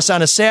do this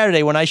on a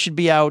Saturday when I should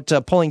be out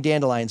pulling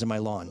dandelions in my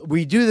lawn?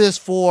 We do this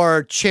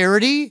for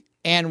charity.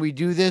 And we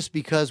do this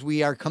because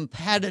we are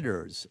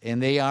competitors,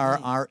 and they are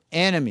our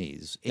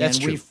enemies. And That's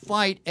true. we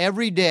fight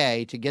every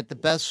day to get the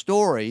best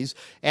stories,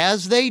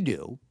 as they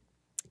do.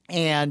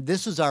 And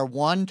this is our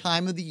one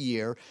time of the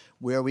year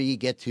where we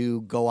get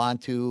to go on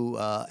to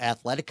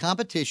athletic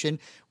competition.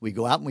 We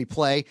go out and we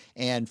play.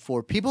 And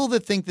for people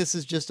that think this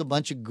is just a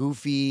bunch of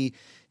goofy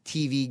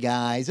TV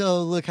guys,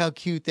 oh, look how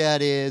cute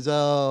that is.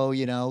 Oh,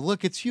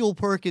 look, it's Huel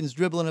Perkins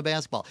dribbling a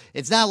basketball.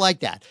 It's not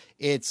like that.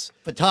 It's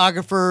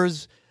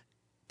photographers,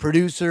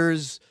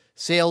 producers,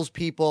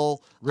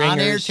 salespeople,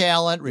 on-air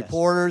talent,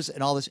 reporters,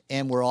 and all this.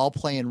 And we're all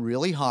playing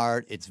really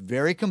hard. It's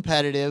very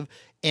competitive.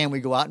 And we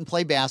go out and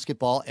play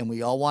basketball, and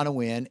we all want to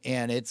win.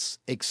 And it's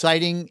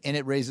exciting, and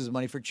it raises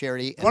money for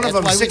charity. And One of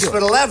them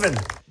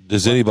 6'11".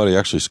 Does anybody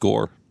actually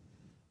score?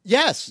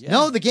 Yes. Yeah.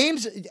 No, the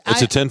games.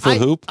 It's a 10-foot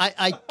hoop?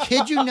 I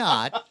kid you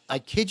not. I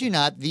kid you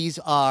not. These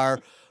are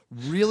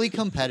really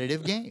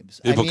competitive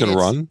games. People can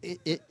run?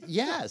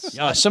 Yes.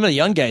 Yeah, some of the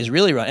young guys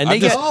really run, and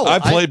I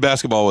played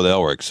basketball with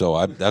Elric,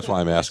 so that's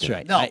why I'm asking.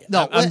 That's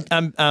right.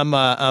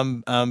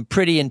 I'm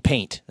pretty in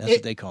paint. That's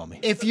what they call me.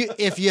 If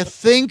you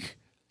think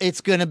it's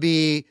going to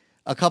be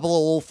a couple of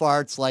old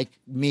farts like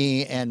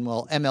me, and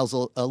ML's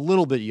a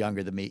little bit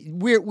younger than me.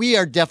 We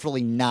are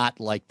definitely not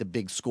like the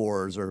big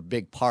scorers or a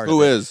big part of it.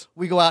 Who is?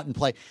 We go out and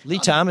play. Lee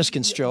Thomas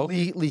can stroke.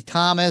 Lee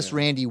Thomas,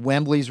 Randy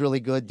Wembley's really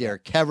good.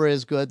 Derek Kevra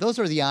is good. Those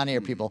are the on-air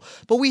people.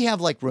 But we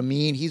have like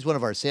Ramin. He's one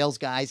of our sales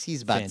guys.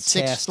 He's about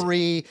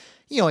 6'3".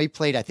 He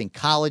played, I think,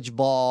 college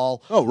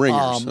ball. Oh,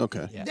 ringers.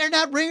 Okay. Yeah. They're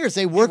not ringers.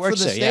 They work for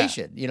the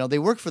station. Yeah. They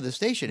work for the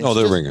station. No,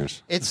 they're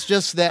ringers. It's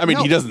just that. I mean,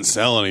 he doesn't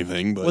sell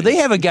anything, but. Well, they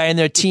have a guy in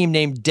their team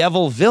named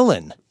Devil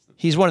Villain.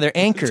 He's one of their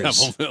anchors.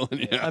 Devil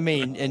Villain, yeah. I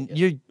mean, and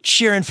you're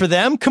cheering for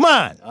them? Come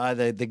on.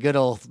 The good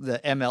old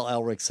ML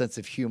Elric sense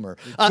of humor.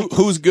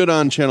 Who's good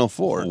on Channel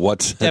 4?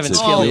 What's Devin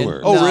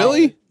Skillion. Oh,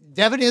 really?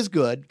 Devin is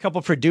good. A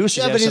couple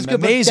producers Devin have is some good,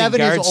 but amazing Devin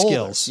guard is older.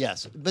 skills.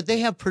 Yes, but they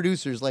have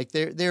producers. Like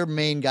their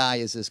main guy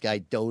is this guy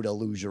Doda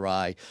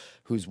Lujarai,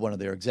 who's one of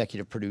their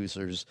executive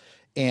producers,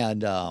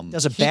 and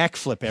does a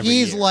backflip every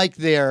he's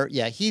year.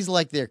 He's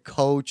like their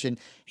coach, and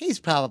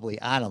he's probably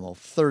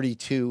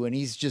 32, and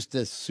he's just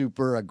a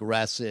super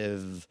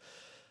aggressive,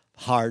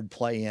 hard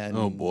playing,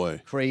 oh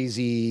boy,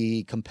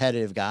 crazy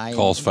competitive guy.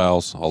 Calls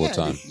fouls all the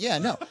time. Yeah,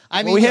 no,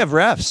 I mean we have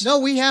refs. No,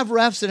 we have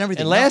refs and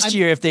everything. And last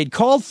year, if they'd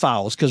called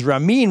fouls, because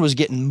Ramin was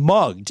getting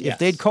mugged, if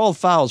they'd called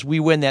fouls, we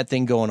win that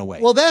thing going away.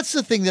 Well, that's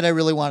the thing that I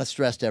really want to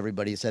stress to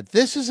everybody is that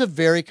this is a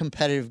very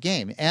competitive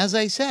game. As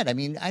I said, I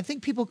mean, I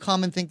think people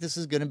come and think this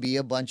is going to be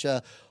a bunch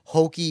of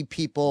hokey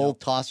people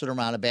tossing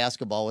around a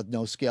basketball with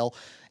no skill.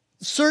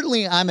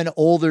 Certainly, I'm an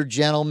older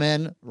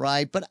gentleman,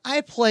 right? But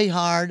I play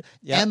hard.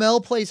 Yep.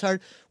 ML plays hard.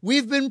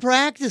 We've been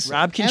practicing.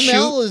 Rob can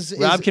ML shoot.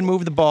 Rob can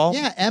move the ball.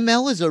 Yeah,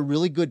 ML is a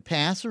really good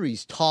passer.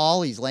 He's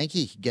tall. He's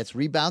lanky. He gets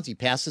rebounds. He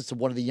passes to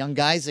one of the young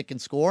guys that can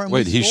score. And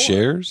Wait, we he score.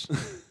 shares?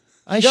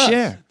 I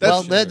share.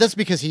 That's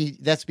because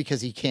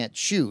he can't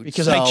shoot.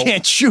 Because I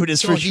can't shoot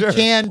is for sure. He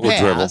can Or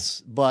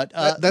pass, but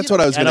that's what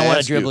I was I going to don't ask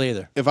want to dribble you.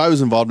 either. If I was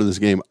involved in this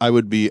game, I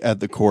would be at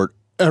the court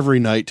every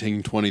night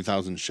taking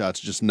 20,000 shots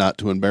just not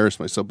to embarrass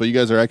myself. But you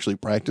guys are actually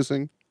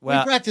practicing? we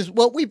practice.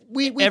 Well, we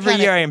every kinda,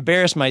 year I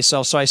embarrass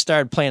myself, so I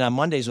started playing on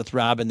Mondays with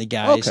Rob and the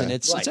guys, and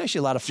it's actually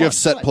a lot of Do fun. you have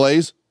set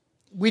plays?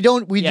 We do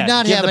not give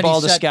have the any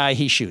ball to set, Sky,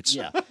 he shoots.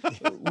 Yeah,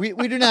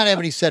 we do not have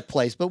any set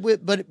plays, but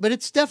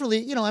it's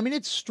definitely I mean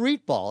it's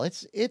street ball.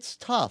 It's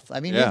tough. I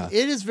mean it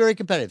is very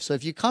competitive. So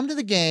if you come to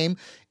the game,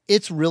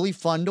 it's really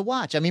fun to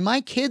watch. I mean,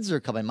 my kids are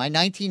coming. My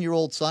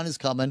 19-year-old son is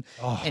coming,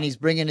 and he's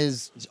bringing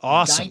his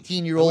awesome.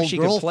 19-year-old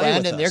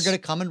girlfriend, and they're going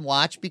to come and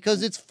watch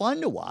because it's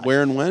fun to watch.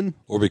 Where and when?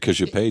 Or because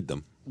you paid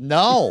them?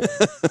 No,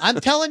 I'm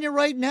telling you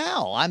right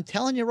now.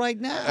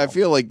 I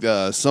feel like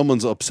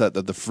someone's upset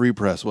that the Free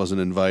Press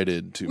wasn't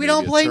invited to. We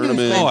don't play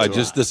tournament. newspaper. No,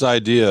 just this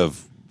idea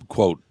of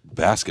quote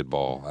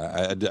basketball.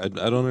 I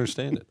don't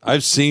understand it.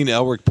 I've seen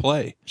Elric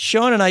play.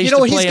 Sean and I used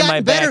to play in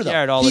my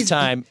backyard all the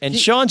time, and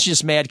Sean's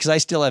just mad because I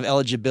still have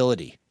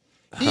eligibility.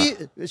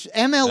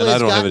 ML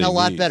has gotten a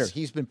lot better.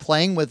 He's been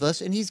playing with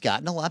us, and he's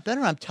gotten a lot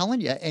better. I'm telling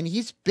you, and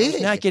he's big.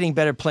 He's not getting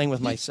better playing with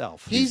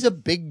myself. He's a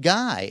big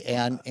guy,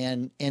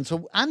 and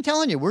so I'm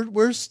telling you,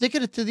 we're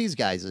sticking it to these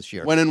guys this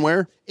year. When and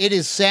where? It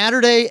is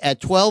Saturday at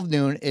 12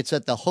 noon. It's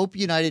at the Hope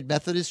United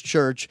Methodist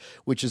Church,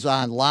 which is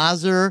on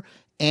Lazar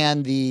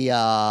and the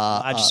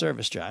Lodge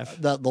Service Drive.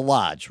 The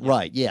Lodge,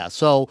 right? Yeah.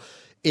 So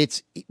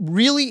it's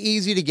really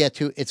easy to get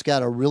to. It's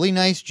got a really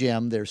nice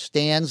gym. There's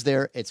stands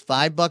there. It's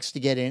 $5 to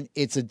get in.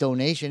 It's a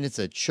donation. It's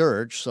a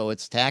church, so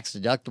it's tax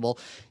deductible.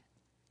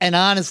 And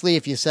honestly,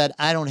 if you said,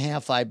 I don't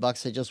have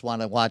 $5, I just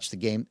want to watch the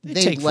game,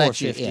 they'd let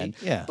you in.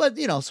 Yeah. But,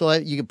 so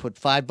you can put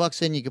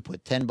 $5 in, you can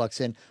put $10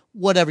 in,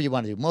 whatever you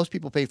want to do. Most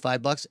people pay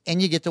 $5, and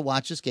you get to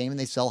watch this game, and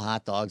they sell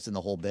hot dogs and the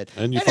whole bit.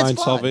 And you find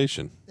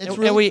salvation. And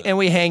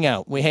we hang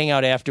out. We hang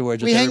out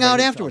afterwards. We hang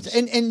out afterwards.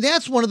 And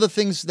that's one of the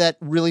things that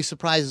really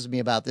surprises me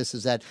about this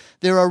is that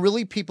there are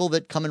really people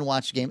that come and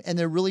watch the game, and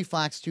they're really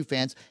Fox 2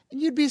 fans, and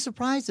you'd be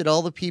surprised at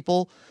all the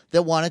people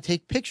that want to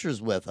take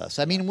pictures with us.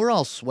 I mean, we're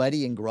all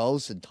sweaty and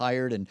gross and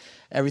tired and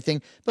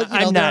everything. But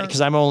I'm not,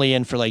 because I'm only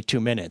in for like 2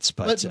 minutes.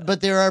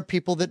 But there are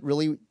people that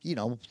really,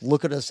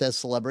 look at us as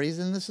celebrities,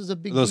 and this is a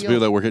big deal. Those people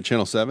that work at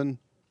Channel 7?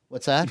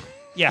 What's that?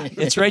 Yeah,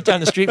 it's right down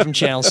the street from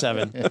Channel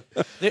 7.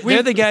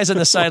 They're the guys on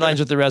the sidelines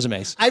with the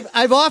resumes.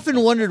 I've often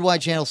wondered why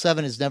Channel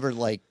 7 has never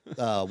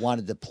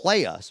wanted to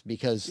play us,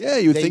 because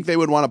you would think they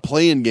would want to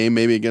play in game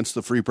maybe against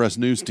the Free Press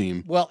News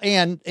team. Well,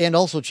 and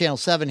also Channel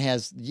 7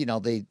 has,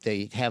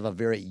 they have a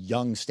very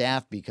young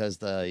staff because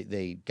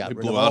they got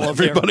rid of all of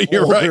everybody.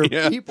 Their older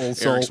Yeah. people.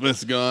 So, Eric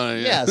Smith's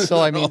gone. Yeah,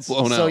 so I mean,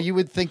 so you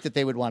would think that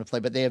they would want to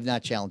play, but they have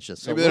not challenged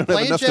us. So maybe they don't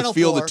have enough Channel to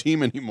field 4. the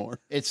team anymore.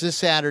 It's this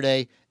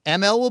Saturday.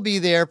 ML will be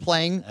there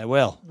playing. I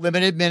will.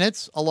 Limited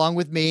minutes along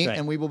with me, right.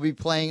 and we will be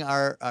playing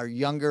our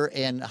younger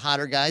and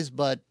hotter guys.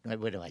 But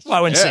what do I say? Well,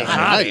 I wouldn't say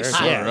hotter.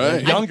 Nice. Yeah,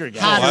 Right. younger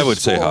guys. I would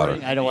say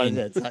hotter. I don't want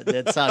to.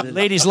 That sounded.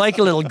 Ladies like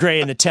a little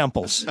gray in the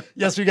temples.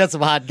 Yes, we got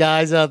some hot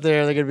guys out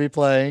there. They're going to be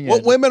playing.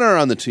 What women are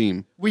on the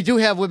team? We do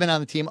have women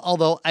on the team,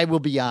 although I will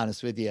be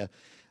honest with you.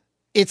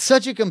 It's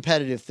such a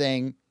competitive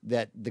thing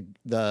that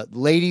the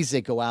ladies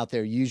that go out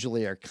there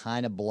usually are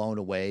kind of blown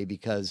away,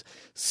 because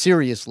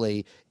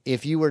seriously,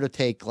 if you were to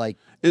take like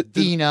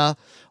Dina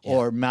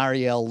or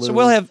Marielle Lou, So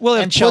we'll have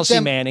and Chelsea put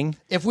them, Manning.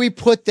 If we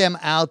put them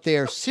out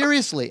there,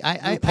 seriously,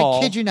 I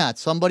kid you not,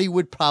 somebody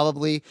would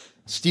probably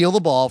steal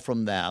the ball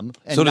from them.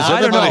 And So does knock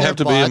everybody their have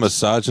to be a butts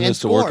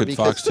misogynist to and work score, at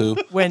Fox 2?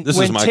 When This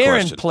is my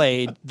Taryn question.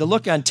 played, the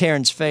look on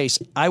Taryn's face,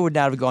 I would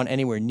not have gone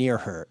anywhere near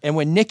her. And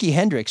when Nikki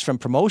Hendricks from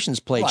Promotions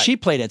played, Right. she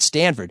played at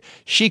Stanford.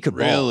 She could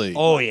ball. Really?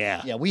 Oh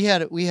yeah. Yeah, we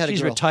had a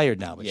She's girl. retired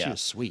now, but she Yeah.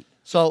 was sweet.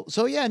 So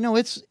yeah, no,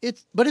 it's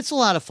but it's a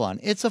lot of fun.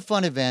 It's a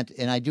fun event,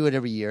 and I do it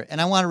every year.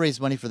 And I want to raise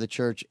money for the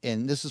church,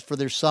 and this is for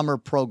their summer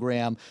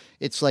program.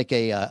 It's like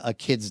a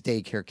kids'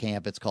 daycare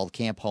camp. It's called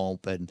Camp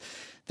Hope, and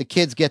the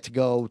kids get to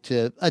go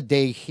to a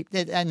day,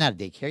 not a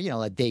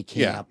daycare, a day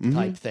camp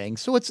type thing.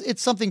 So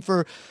it's something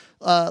for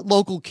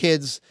local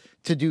kids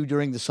to do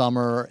during the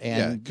summer,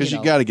 and because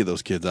you got to get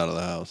those kids out of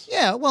the house.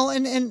 Yeah, well,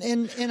 and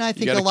I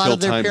think gotta a lot kill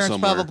of their time parents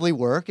somewhere. probably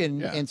work,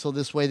 and Yeah. and so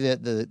this way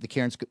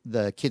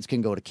the kids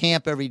can go to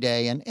camp every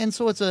day, and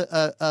so it's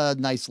a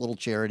nice little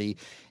charity,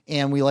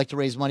 and we like to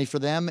raise money for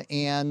them,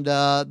 and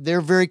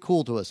they're very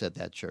cool to us at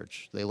that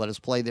church. They let us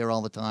play there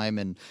all the time,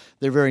 and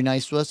they're very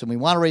nice to us, and we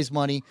want to raise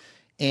money,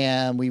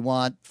 and we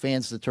want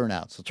fans to turn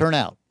out. So turn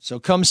out. So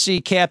come see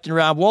Captain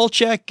Rob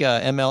Wolchek,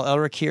 ML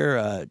Elric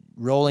here,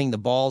 rolling the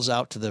balls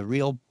out to the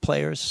real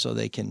players so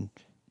they can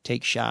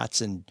take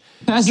shots and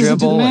Passes it to the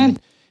dribble. man.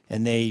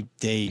 And they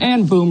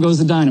And boom goes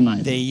the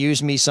dynamite. they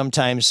use me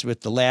sometimes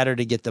with the ladder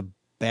to get the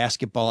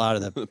basketball out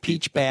of the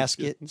peach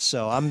basket.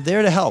 So I'm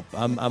there to help.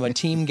 I'm a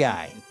team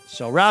guy.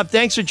 So Rob,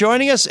 thanks for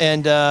joining us,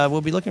 and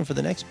we'll be looking for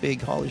the next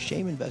big Hall of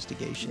Shame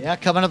investigation. Yeah,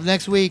 coming up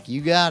next week.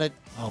 You got it.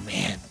 Oh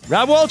man,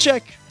 Rob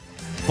Wolchek,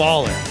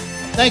 baller.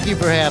 Thank you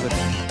for having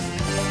me.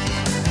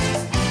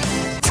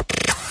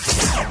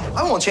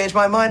 I won't change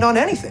my mind on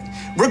anything,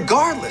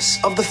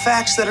 regardless of the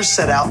facts that are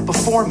set out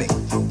before me.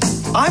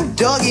 I'm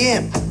dug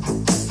in,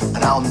 and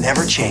I'll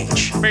never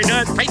change. Great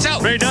nut. Great so.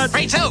 Great nut.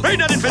 Great so. Great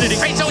nut infinity.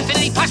 Great so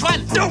infinity plus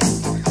one. No.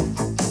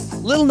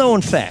 Little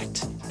known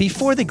fact.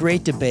 Before the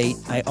great debate,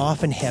 I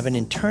often have an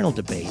internal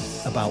debate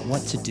about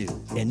what to do.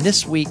 And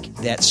this week,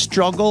 that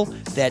struggle,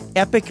 that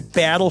epic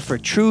battle for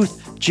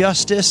truth,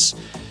 justice,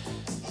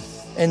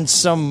 and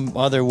some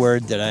other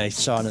word that I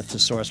saw in a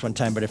thesaurus one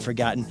time but I've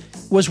forgotten,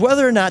 was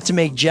whether or not to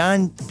make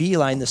John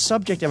Beilein the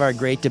subject of our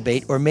great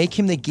debate or make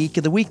him the Geek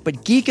of the Week.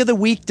 But Geek of the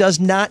Week does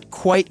not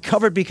quite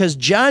cover it, because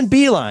John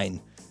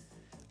Beilein,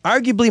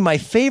 arguably my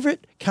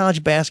favorite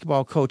college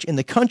basketball coach in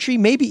the country,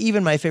 maybe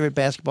even my favorite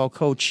basketball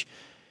coach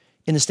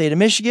in the state of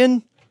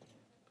Michigan,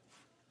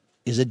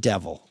 is a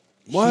devil.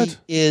 What?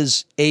 He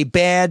is a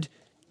bad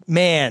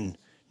man,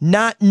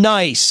 not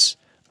nice,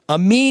 a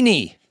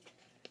meanie.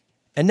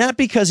 And not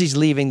because he's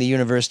leaving the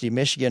University of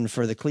Michigan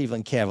for the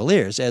Cleveland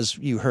Cavaliers, as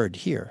you heard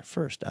here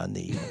first on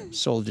the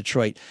Soul of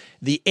Detroit.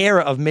 The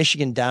era of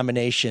Michigan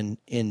domination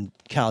in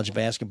college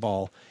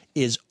basketball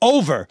is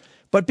over.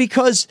 But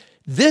because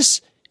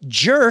this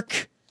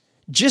jerk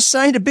just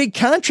signed a big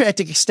contract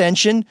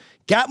extension,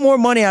 got more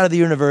money out of the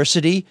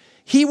university.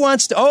 He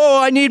wants to,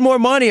 I need more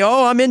money.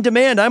 Oh, I'm in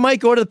demand. I might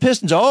go to the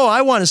Pistons. Oh,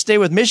 I want to stay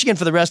with Michigan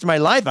for the rest of my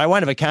life. I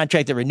want to have a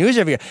contract that renews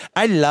every year.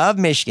 I love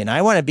Michigan.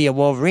 I want to be a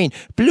Wolverine.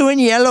 Blue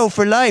and yellow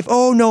for life.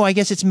 Oh, no, I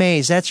guess it's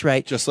Mays. That's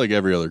right. Just like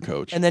every other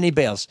coach. And then he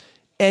bails.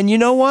 And you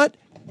know what?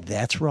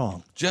 That's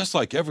wrong. Just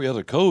like every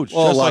other coach.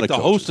 Well, just a lot like of the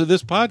coaches. host of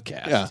this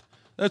podcast. Yeah.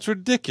 That's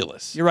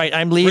ridiculous. You're right.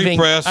 I'm leaving. Free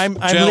press, I'm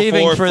Channel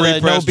leaving 4, for Free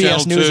the Press, No BS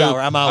Channel News 2.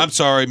 Hour. I'm out. I'm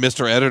sorry,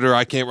 Mr. Editor.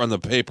 I can't run the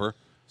paper.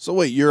 So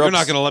wait, You're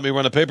not going to let me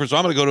run the paper, so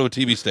I'm going to go to a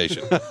TV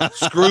station.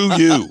 Screw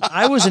you.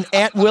 I was an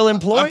at-will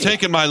employee. I'm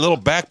taking my little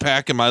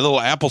backpack and my little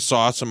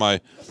applesauce and my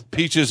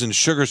peaches and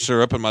sugar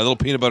syrup and my little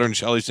peanut butter and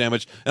jelly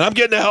sandwich, and I'm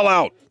getting the hell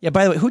out. Yeah,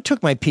 by the way, who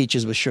took my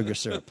peaches with sugar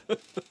syrup?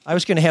 I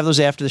was going to have those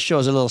after the show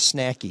as a little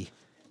snacky.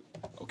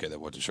 Okay, that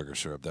wasn't sugar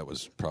syrup. That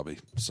was probably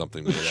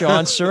something. With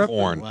Sean syrup?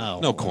 Corn. Wow.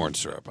 No corn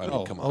syrup. I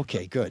mean, come on.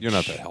 Okay, good. You're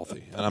not that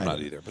healthy, and I'm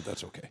not either, but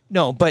that's okay.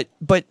 No, but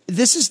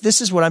this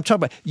is what I'm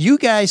talking about. You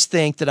guys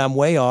think that I'm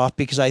way off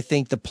because I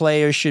think the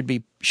players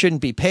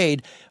shouldn't be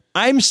paid.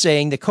 I'm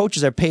saying the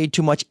coaches are paid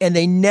too much and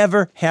they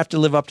never have to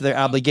live up to their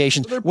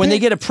obligations. When they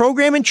get a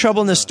program in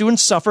trouble and the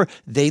students suffer,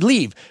 they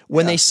leave.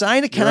 When they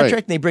sign a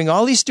contract and they bring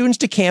all these students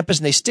to campus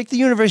and they stick the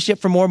university up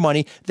for more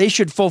money, they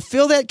should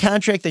fulfill that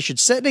contract. They should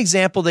set an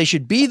example. They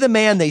should be the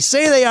man they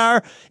say they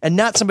are and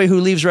not somebody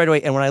who leaves right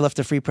away. And when I left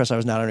the Free Press, I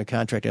was not under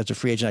contract. I was a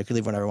free agent. I could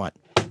leave whenever I want.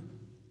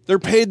 They're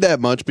paid that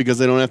much because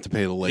they don't have to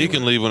pay the labor. He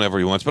can leave whenever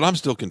he wants, but I'm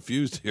still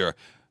confused here.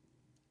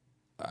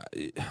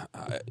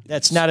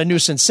 That's not a new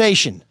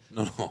sensation.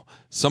 No.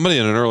 Somebody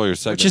in an earlier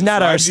segment, which is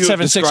not our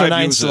described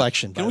 7609 you as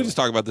selection. Can we just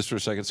talk about this for a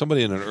second?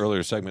 Somebody in an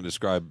earlier segment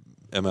described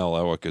ML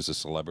Elwick as a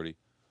celebrity.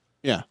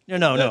 Yeah.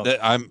 No.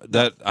 I'm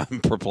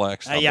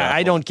perplexed. I'm yeah, I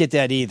baffled. don't get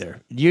that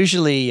either.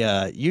 Usually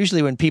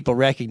when people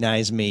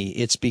recognize me,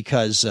 it's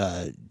because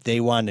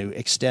they want to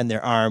extend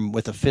their arm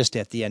with a fist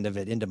at the end of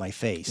it into my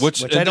face.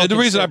 Which I don't the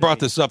reason I consider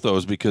brought me. this up though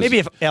is because Maybe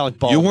if Alec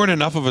Baldwin. you weren't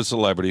enough of a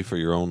celebrity for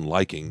your own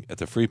liking at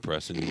the Free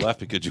Press, and you left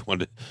because you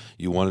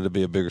wanted to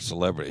be a bigger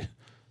celebrity.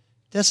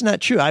 That's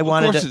not true. I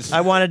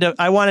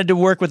wanted to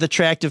work with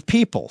attractive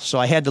people, so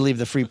I had to leave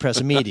the Free Press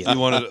immediately. You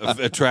wanted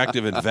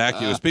attractive and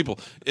vacuous people.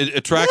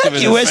 Attractive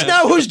Vacuous?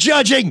 Now who's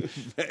judging?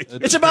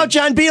 It's about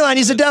John Beeline.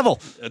 He's a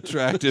devil.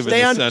 Attractive.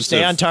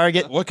 Stay on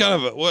target. What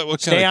kind of what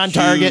Stay kind on of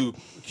target.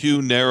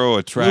 Q narrow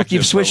attractive? Luke,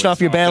 you've switched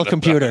off your battle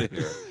computer.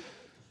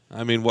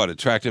 I mean, what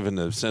attractive in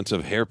the sense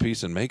of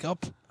hairpiece and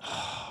makeup?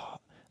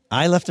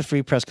 I left the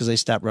Free Press because they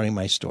stopped running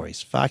my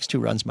stories. Fox 2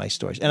 runs my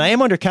stories. And I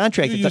am under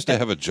contract. You used to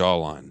have a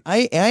jawline.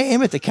 I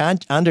am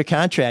at under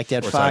contract at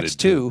Of course I Fox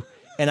did, 2,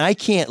 and I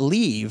can't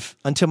leave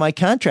until my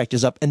contract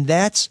is up. And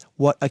that's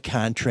what a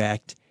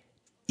contract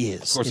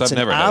is. Of course, it's I've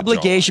never an had a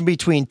obligation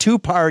between two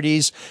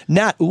parties,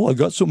 not, I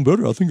got something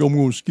better. I think I'm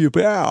going to skip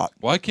out.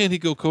 Why can't he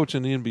go coach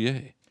in the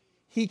NBA?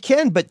 He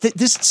can, but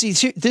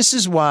this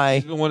is why.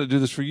 He's been wanting to do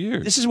this for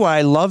years. This is why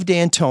I loved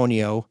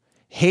D'Antonio,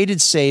 hated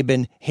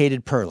Saban,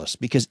 hated Perlis,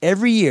 because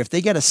every year, if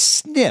they got a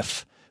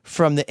sniff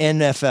from the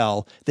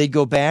NFL, they'd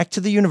go back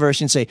to the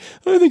university and say,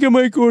 I think I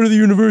might go to the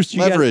university.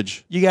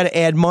 Leverage. You got to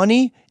add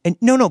money. And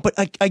no, but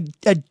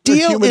a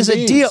deal is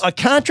a deal. A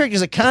contract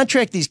is a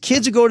contract. These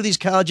kids who go to these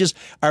colleges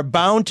are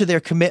bound to their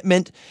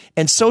commitment,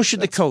 and so should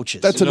the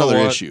coaches. That's another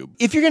issue.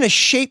 If you're going to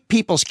shape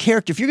people's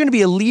character, if you're going to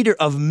be a leader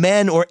of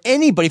men or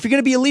anybody, if you're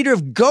going to be a leader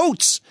of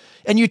goats,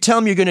 and you tell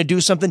them you're going to do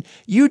something,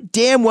 you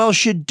damn well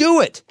should do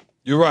it.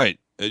 You're right.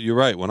 You're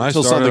right. When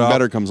Until something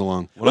better comes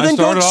along.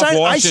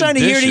 I sign a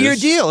year-to-year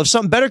deal. If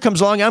something better comes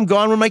along, I'm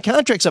gone when my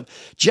contract's up.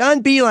 John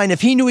Beeline,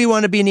 if he knew he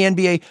wanted to be in the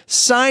NBA,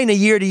 sign a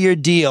year-to-year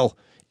deal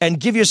and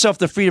give yourself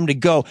the freedom to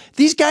go.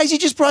 These guys he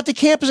just brought to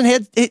campus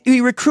and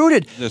he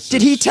recruited.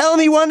 Did he tell him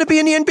he wanted to be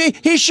in the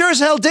NBA? He sure as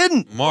hell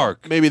didn't.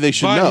 Mark. Maybe they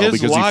should know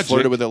because he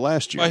flirted with it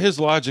last year. By his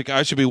logic,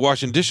 I should be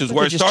washing dishes Look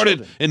where I at his started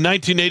children. in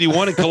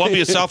 1981 in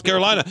Columbia, South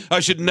Carolina. I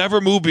should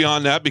never move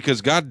beyond that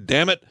because, God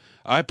damn it,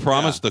 I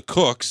promised the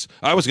cooks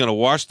I was going to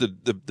wash the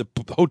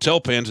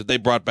hotel pans that they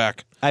brought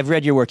back. I've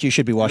read your work. You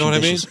should be washing You know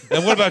what dishes. I mean?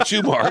 And what about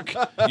you, Mark?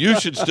 You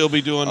should still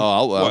be doing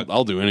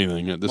I'll do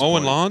anything at this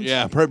mowing point. lawns?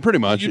 Yeah, pretty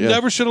much. You yeah.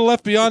 never should have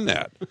left beyond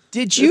that.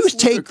 Did you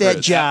take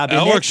that job in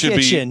Elwick that should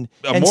kitchen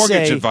be a and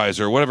mortgage say,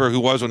 advisor, whatever who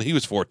was when he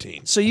was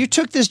 14. So you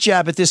took this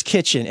job at this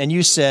kitchen and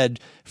you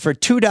said, for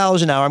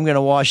 $2 an hour, I'm going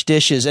to wash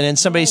dishes. And then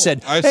somebody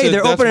said, I hey, said,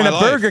 they're that's opening my a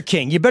life. Burger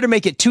King. You better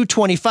make it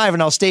 $2.25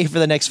 and I'll stay here for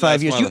the next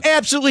 5 years. my You life.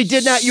 absolutely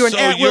did not. You're an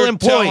at-will you're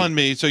employee. telling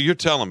me. So you're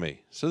telling me.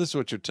 So this is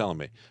what you're telling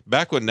me.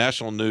 Back when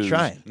national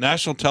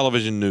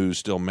television news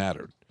still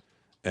mattered,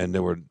 and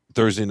there were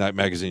Thursday night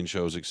magazine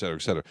shows, et cetera,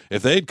 et cetera.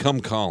 If they'd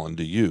come calling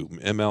to you,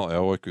 ML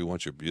Elwick, we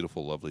want your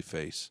beautiful, lovely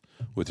face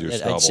with your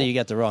stubble. I'd say you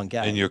got the wrong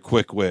guy. And your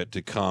quick wit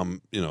to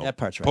come, That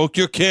part's right. poke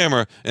your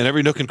camera in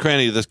every nook and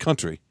cranny of this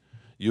country,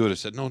 you would have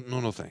said, no,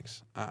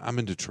 thanks. I'm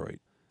in Detroit.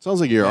 Sounds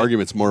like your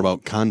argument's more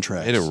about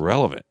contracts. Made it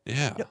relevant.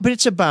 Yeah. But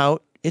it's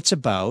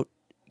about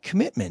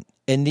commitment.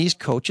 And these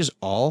coaches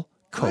all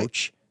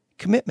coach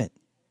commitment.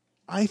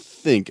 I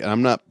think, and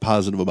I'm not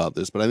positive about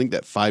this, but I think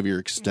that 5-year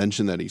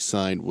extension that he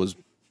signed was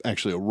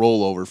actually a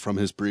rollover from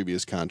his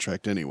previous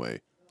contract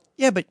anyway.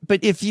 Yeah, but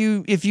if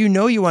you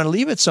know you want to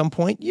leave at some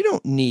point, you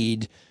don't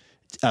need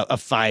a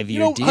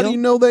 5-year deal. How do you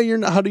know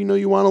that how do you know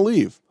you want to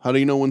leave? How do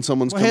you know when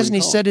someone's coming? Hasn't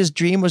he said his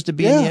dream was to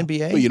be in the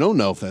NBA? But you don't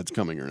know if that's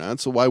coming or not.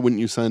 So why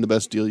wouldn't you sign the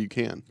best deal you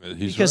can?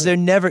 Because they're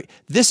never.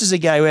 This is a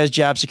guy who has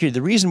job security.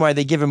 The reason why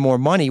they give him more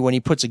money when he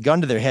puts a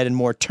gun to their head and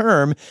more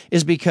term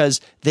is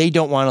because they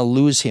don't want to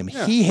lose him.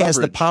 Yeah, he has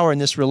the leverage. power in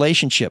this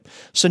relationship.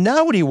 So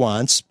now what he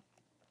wants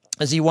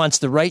is he wants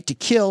the right to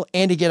kill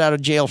and to get out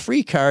of jail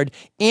free card,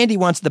 and he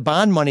wants the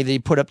bond money that he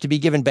put up to be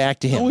given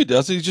back to him. No, he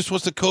doesn't. He just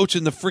wants to coach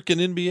in the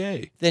freaking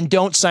NBA. Then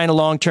don't sign a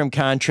long-term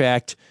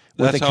contract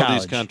with That's a how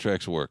college. these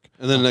contracts work.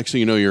 And then the next thing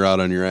you know, you're out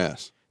on your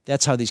ass.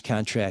 That's how these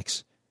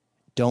contracts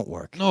don't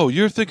work. No,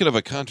 you're thinking of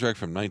a contract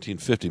from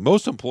 1950.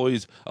 Most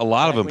employees, a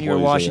lot of When you were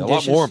employees, washing a lot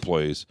dishes more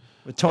employees.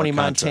 with Tony are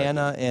contracted.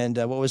 Montana and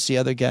what was the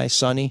other guy,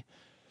 Sonny?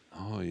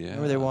 Oh, yeah.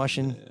 Remember they're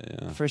washing?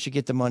 Yeah. First you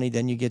get the money,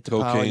 then you get the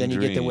power, Cocaine then you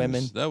get the dreams.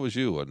 women. That was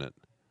you, wasn't it?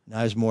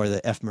 Now it's more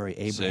the F. Murray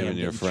Abraham Saving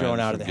your getting friend thrown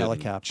out of from the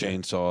getting helicopter.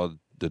 chainsawed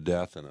to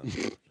death.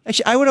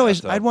 Actually,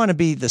 I'd want to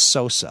be the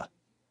Sosa,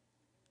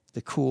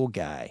 the cool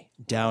guy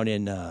down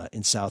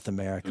in South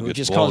America Who who gets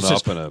just blown calls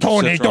us, up in a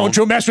Tony, Citroen. don't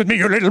you mess with me,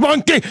 you little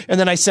monkey! And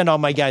then I send all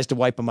my guys to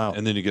wipe him out.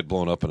 And then you get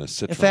blown up in a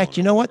Citroen. In fact,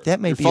 you know what?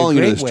 That may You're be falling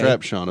a into great this way.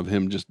 trap, Sean, of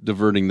him just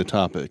diverting the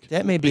topic.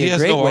 That may be He a has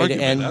great no way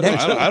argument. to end I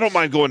next don't, week. I don't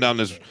mind going down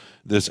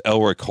this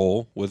Elric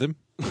hole with him,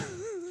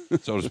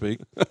 so to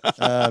speak.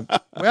 Well, now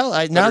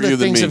Better that you than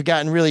things me. have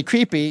gotten really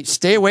creepy,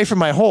 stay away from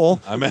my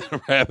hole. I'm at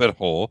a rabbit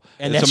hole.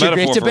 And it's that's a your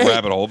great metaphor for debate.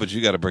 rabbit hole, but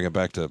you got to bring it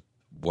back to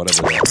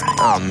whatever that is.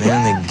 Oh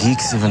man, the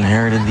geeks have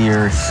inherited the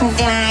earth.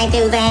 Did I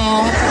do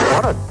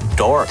that? What a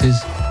dork.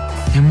 Does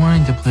him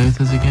wanting to play with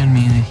us again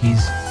mean that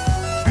he's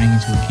turning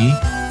into a geek,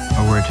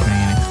 or we're turning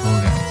into cool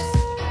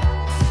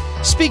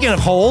guys? Speaking of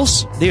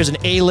holes, there's an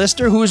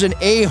A-lister who's an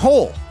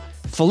A-hole.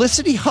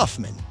 Felicity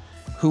Huffman,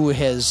 who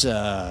has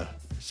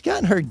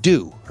gotten her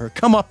due, her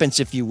comeuppance,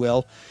 if you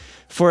will,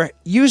 for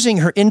using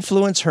her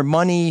influence, her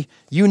money,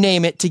 you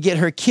name it, to get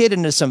her kid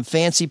into some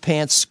fancy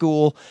pants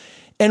school.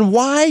 And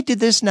why did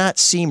this not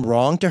seem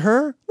wrong to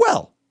her?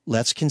 Well,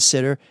 let's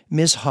consider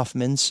Ms.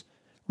 Huffman's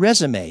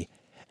resume,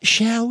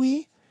 shall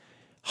we?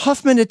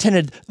 Huffman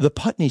attended the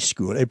Putney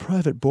School, a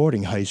private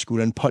boarding high school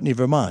in Putney,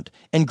 Vermont,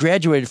 and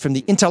graduated from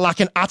the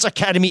Interlochen Arts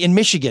Academy in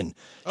Michigan.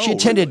 She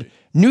attended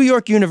New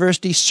York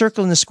University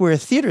Circle in the Square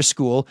Theatre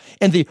School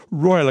and the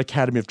Royal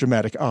Academy of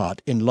Dramatic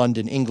Art in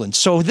London, England.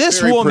 So this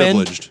Very woman,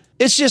 privileged.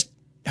 it's just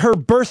her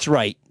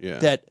birthright Yeah.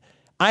 that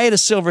I had a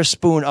silver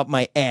spoon up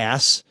my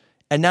ass,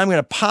 and now I'm going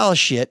to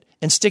polish it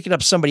and stick it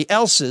up somebody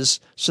else's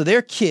so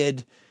their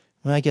kid,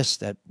 well, I guess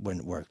that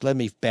wouldn't work. Let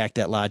me back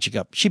that logic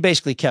up. She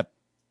basically kept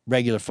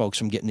regular folks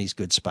from getting these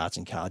good spots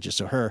in colleges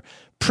so her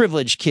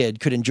privileged kid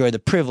could enjoy the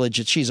privilege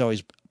that she's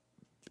always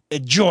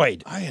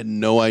enjoyed. I had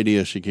no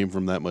idea she came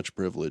from that much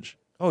privilege.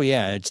 Oh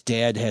yeah, its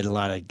dad had a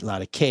lot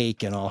of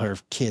cake, and all her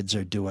kids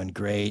are doing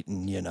great,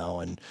 and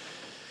and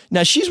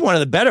now she's one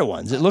of the better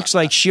ones. It looks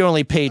like she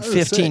only paid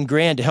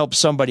 $15,000 to help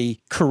somebody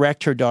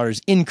correct her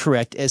daughter's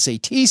incorrect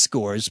SAT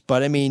scores.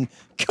 But I mean,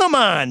 come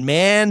on,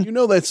 man. You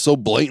know that's so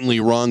blatantly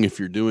wrong if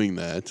you're doing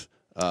that.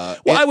 Well,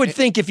 I would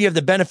think if you have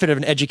the benefit of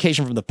an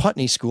education from the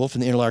Putney School,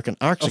 from the Interlochen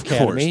Arts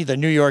Academy, the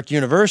New York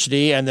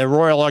University, and the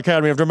Royal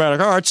Academy of Dramatic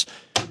Arts,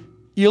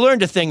 you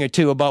learned a thing or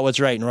two about what's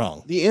right and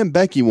wrong. The Aunt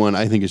Becky one,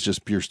 I think, is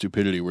just pure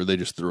stupidity where they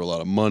just threw a lot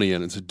of money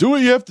in and said, do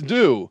what you have to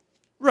do.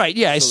 Right,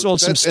 yeah, I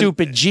sold some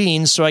stupid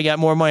jeans, so I got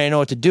more money I know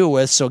what to do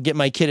with, so get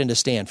my kid into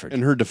Stanford.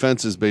 And her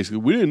defense is basically,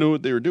 we didn't know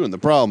what they were doing. The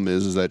problem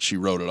is that she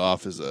wrote it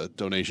off as a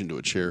donation to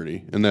a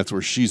charity, and that's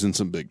where she's in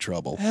some big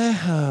trouble.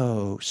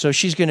 Oh, so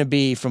she's going to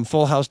be from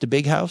Full House to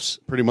Big House?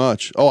 Pretty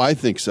much. Oh, I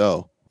think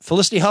so.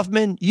 Felicity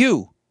Huffman,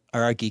 you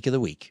are our Geek of the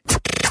Week.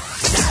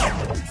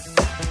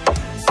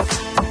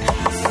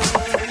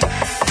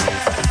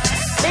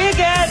 Me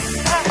again!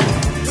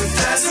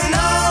 There's an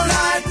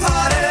all-night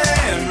party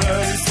in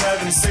room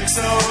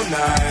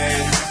 7609.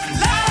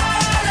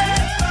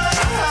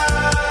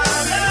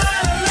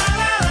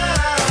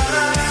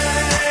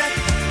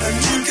 And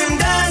you can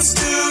dance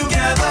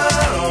together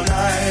all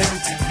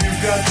night if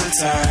you've got the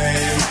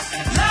time.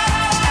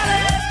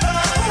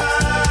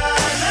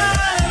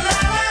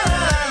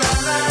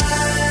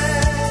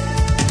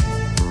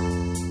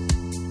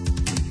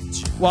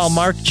 While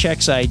Mark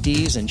checks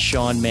IDs and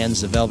Sean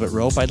mends the velvet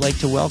rope, I'd like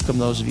to welcome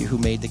those of you who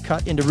made the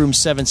cut into room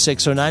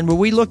 7609, where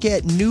we look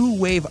at new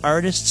wave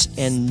artists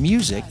and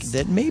music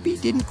that maybe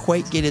didn't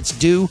quite get its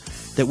due,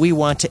 that we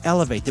want to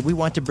elevate, that we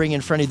want to bring in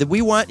front of you, that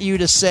we want you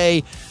to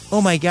say, oh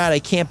my God, I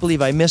can't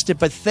believe I missed it,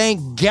 but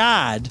thank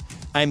God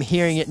I'm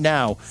hearing it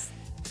now.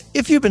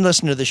 If you've been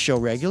listening to the show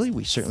regularly,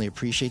 we certainly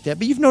appreciate that,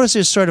 but you've noticed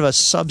there's sort of a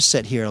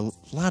subset here, a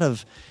lot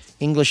of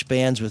English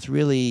bands with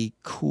really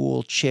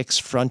cool chicks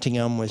fronting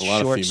them with A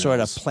lot of short, sort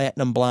of females.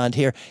 platinum blonde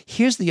hair.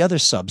 Here's the other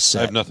subset.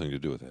 I have nothing to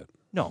do with that.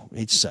 No,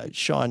 it's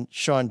Sean.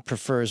 Sean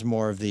prefers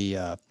more of the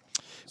more of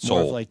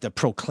Soul. like the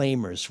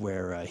Proclaimers,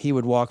 where he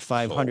would walk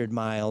 500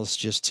 miles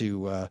just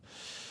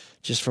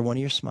for one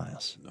of your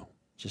smiles. No,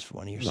 just for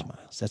one of your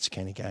smiles. That's the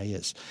kind of guy he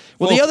is.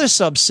 Well, the other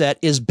subset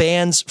is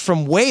bands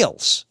from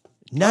Wales.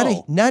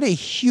 Not a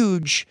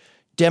huge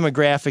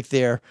demographic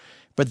there,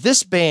 but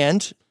this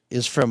band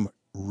is from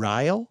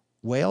Rhyl,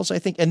 Wales, I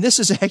think, and this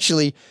is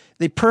actually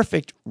the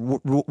perfect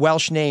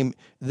Welsh name.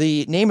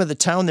 The name of the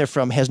town they're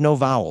from has no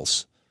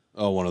vowels.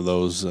 Oh, one of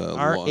those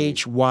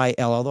Rhyl,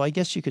 although I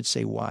guess you could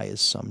say Y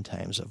is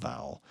sometimes a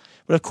vowel.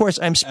 But of course,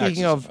 I'm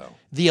speaking of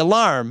The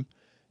Alarm,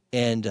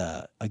 and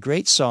a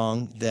great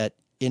song that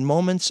in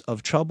moments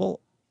of trouble,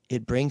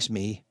 it brings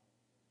me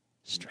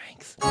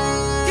strength.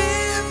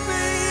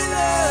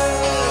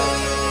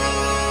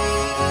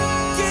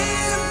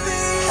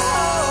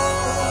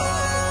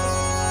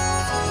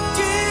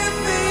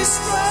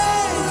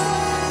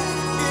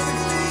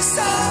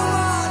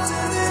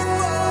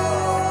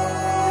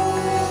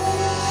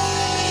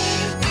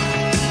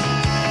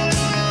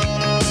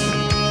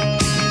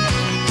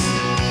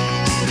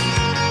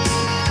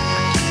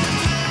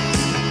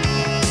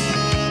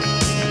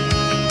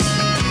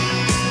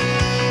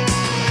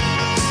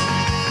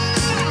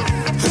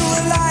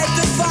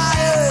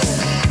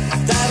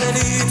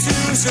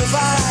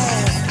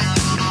 Survive.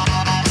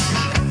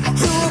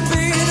 Who will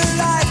be the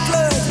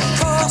lifeblood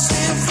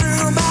coursing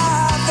through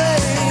my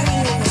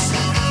veins,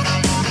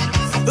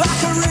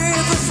 like a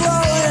river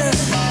flowing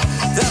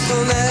that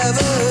will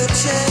never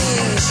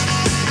change?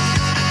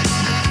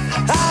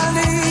 I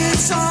need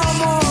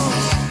someone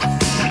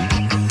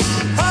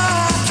I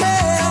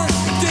can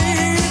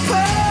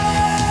depend.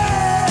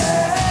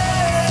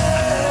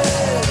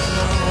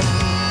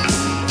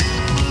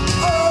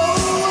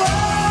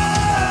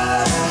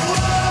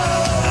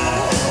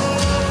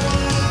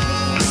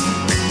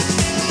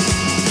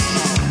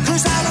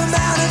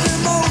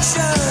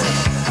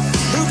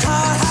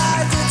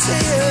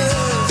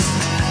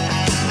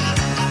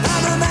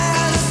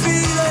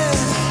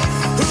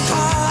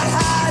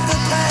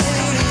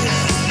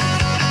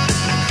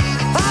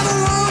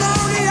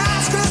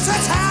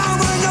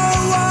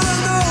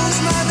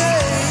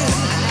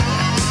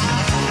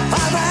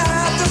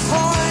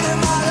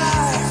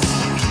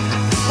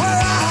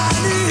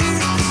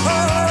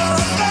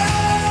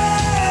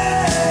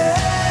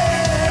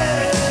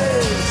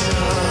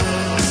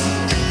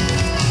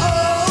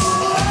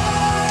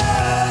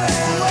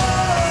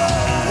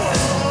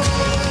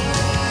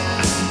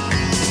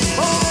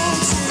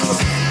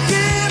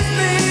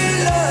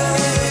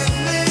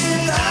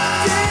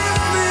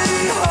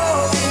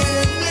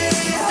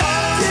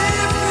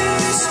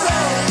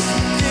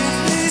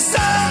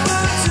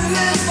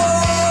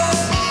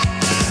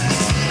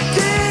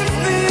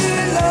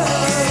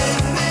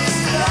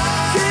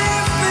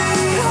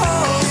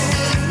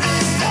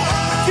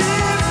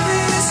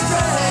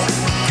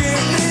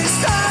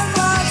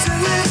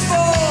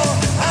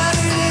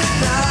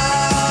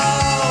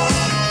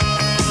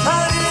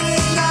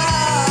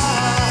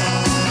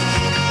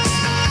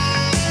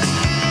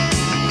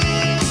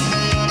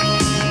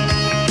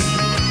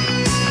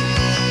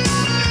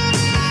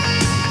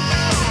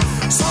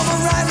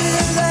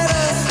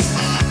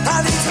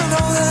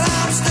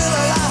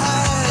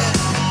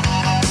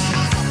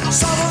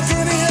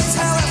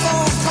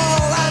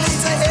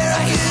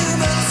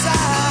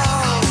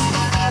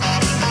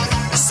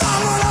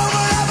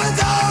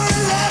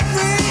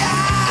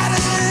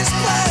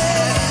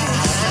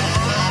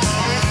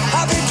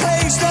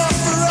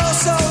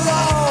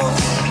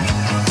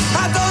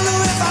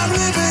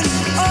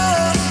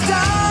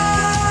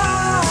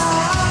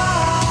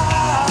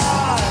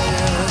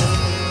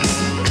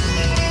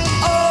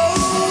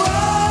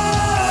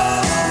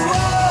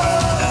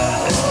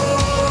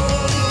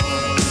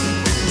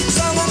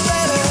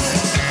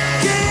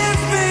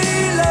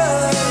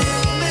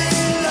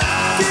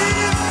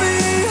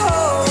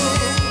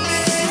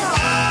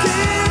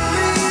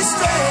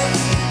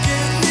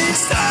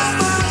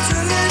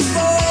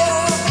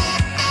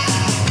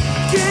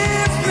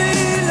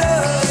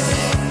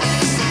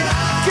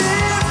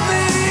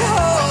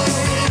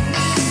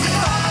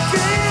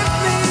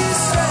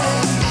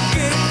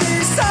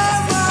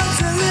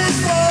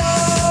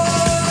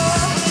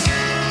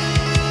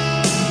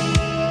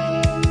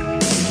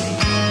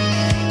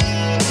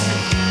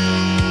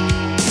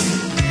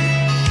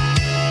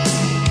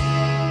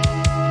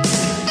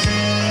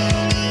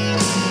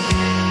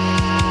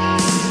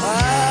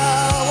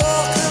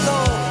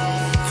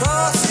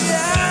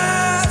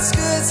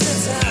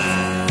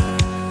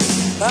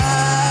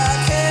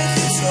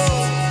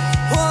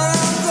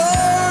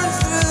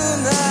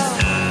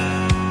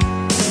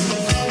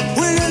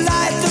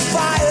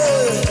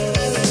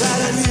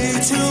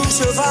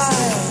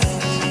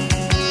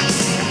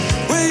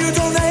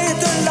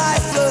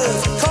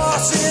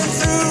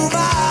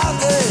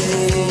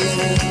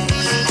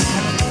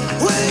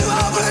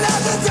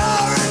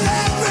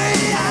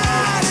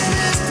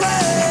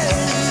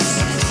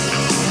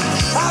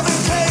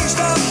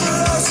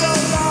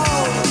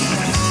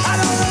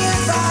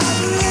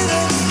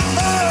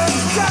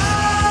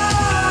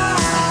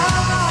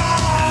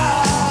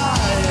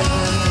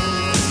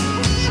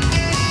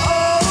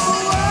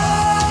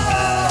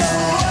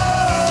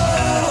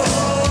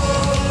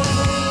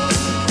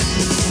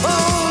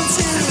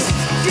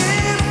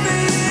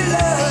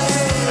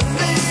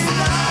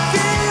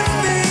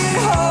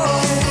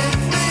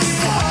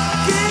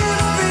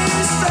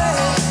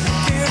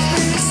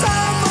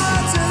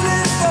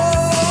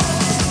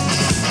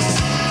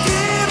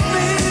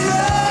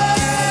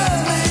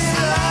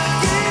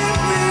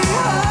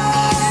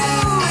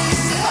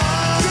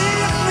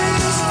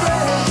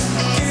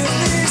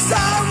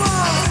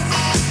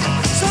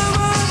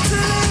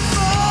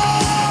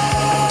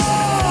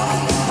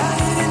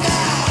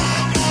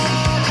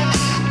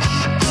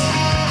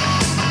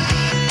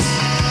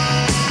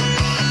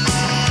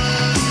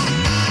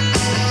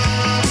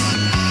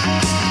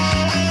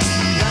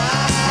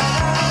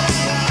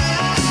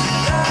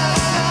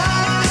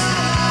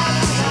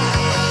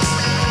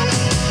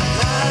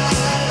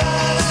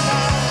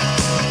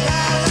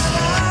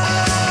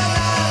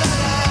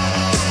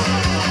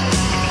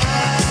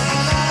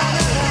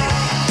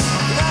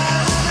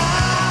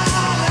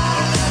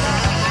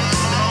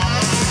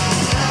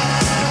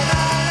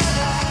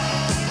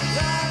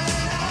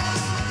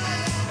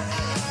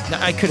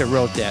 I could have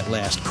wrote that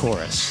last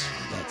chorus.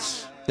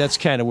 That's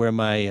kind of where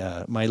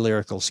my my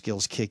lyrical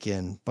skills kick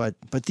in. But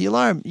the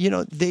Alarm,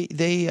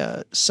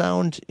 they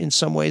sound in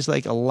some ways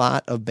like a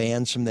lot of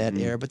bands from that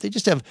era, but they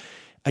just have.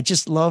 I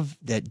just love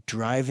that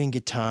driving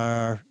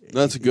guitar.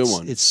 That's a good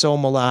one. It's so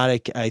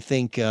melodic. I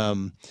think,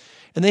 and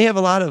they have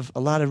a lot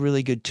of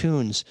really good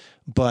tunes.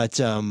 But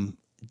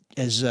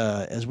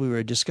as we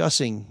were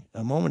discussing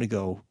a moment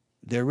ago,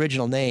 their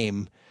original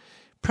name,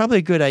 probably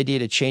a good idea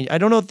to change. I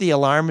don't know if the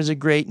Alarm is a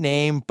great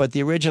name, but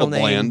the original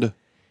name, bland.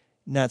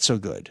 Not so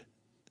good.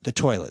 The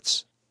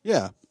Toilets.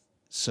 Yeah.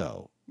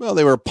 So. Well,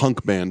 they were a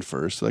punk band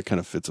first, so that kind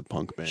of fits a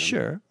punk band.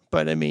 Sure,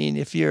 but I mean,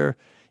 if you're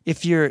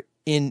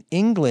in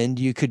England,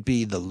 you could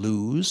be the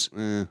Loos.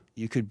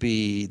 You could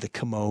be the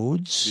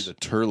Commodes. Be the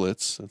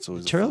Turlets. That's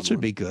always Turlets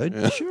would be good.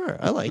 Yeah. Sure,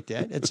 I like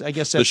that. I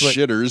guess that's the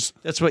Shitters.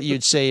 That's what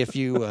you'd say if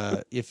you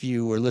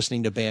were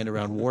listening to a band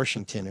around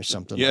Washington or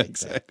something. Yeah, like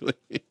exactly.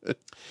 That.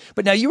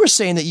 But now you were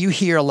saying that you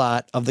hear a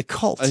lot of the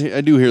Cult.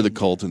 I do hear the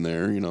Cult in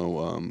there.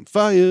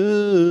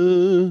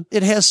 Fire.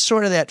 It has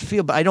sort of that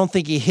feel, but I don't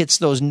think he hits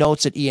those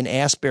notes that Ian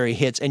Astbury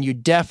hits, and you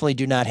definitely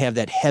do not have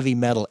that heavy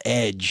metal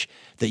edge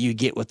that you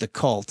get with the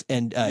Cult.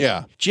 And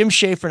Jim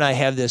Schaefer and I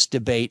have this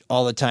debate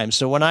all the time.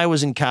 So when I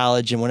was in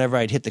college and whenever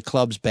I'd hit the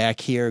clubs back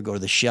here, go to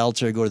the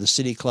Shelter, go to the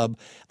City Club,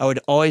 I would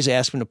always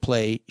ask him to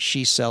play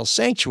She Sells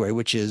Sanctuary,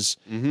 which is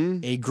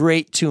a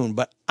great tune.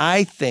 But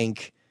I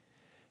think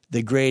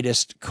the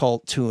greatest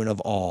Cult tune of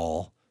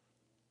all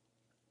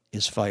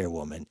is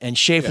Firewoman. And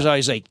Schaefer's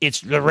always like,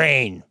 it's the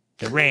rain.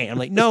 The rain. I'm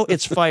like, no,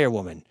 it's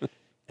Firewoman.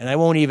 And I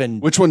won't even...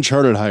 Which one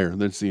charted higher?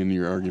 That's the end of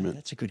your argument.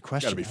 That's a good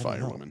question. Got to be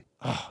Firewoman.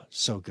 Oh,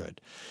 so good.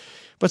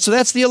 But so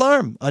that's The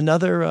Alarm.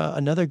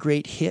 Another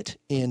great hit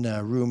in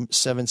room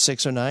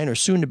 7609, or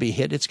soon to be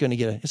hit. It's going to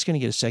get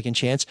a second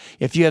chance.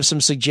 If you have some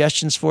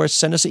suggestions for us,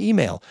 send us an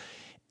email.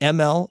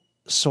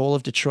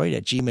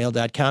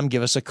 mlsoulofdetroit@gmail.com.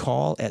 Give us a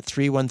call at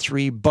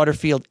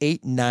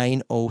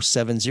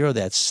 313-Butterfield-89070.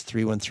 That's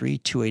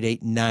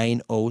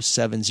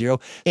 313-288-9070.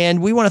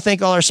 And we want to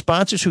thank all our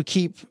sponsors who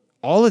keep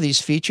all of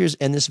these features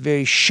and this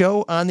very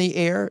show on the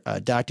air.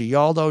 Dr.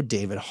 Yaldo,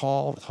 David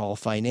Hall with Hall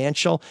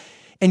Financial.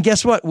 And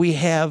guess what? We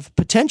have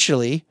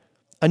potentially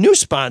a new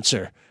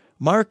sponsor.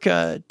 Mark,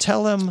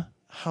 tell them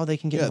how they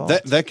can get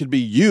involved. That could be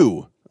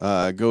you.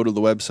 Go to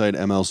the website,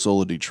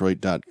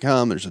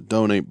 mlsoulofdetroit.com. There's a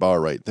donate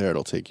bar right there.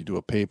 It'll take you to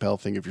a PayPal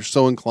thing. If you're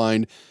so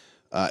inclined,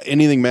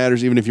 anything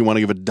matters. Even if you want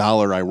to give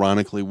 $1,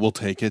 ironically, we'll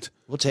take it.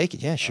 We'll take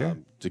it, yeah, sure.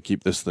 To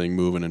keep this thing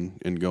moving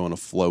and going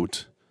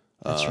afloat.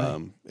 That's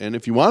right. And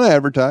if you want to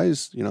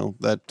advertise,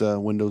 that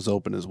window's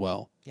open as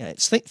well. Yeah,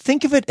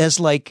 think of it as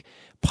like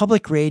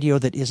public radio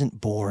that isn't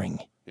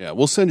boring. Yeah,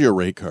 we'll send you a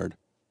rate card.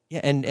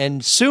 Yeah,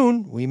 and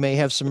soon we may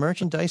have some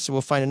merchandise, so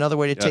we'll find another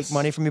way to take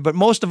money from you. But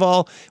most of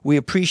all, we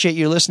appreciate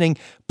you listening.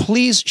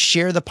 Please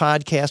share the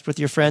podcast with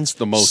your friends. That's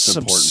the most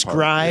important part.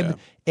 Subscribe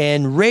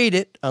and rate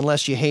it,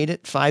 unless you hate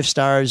it. 5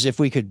 stars. If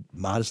we could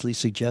modestly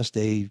suggest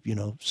a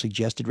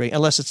suggested rate,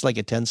 unless it's like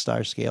a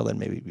 10-star scale, then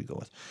maybe you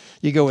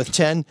go with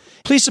 10.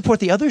 Please support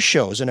the other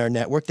shows in our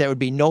network. That would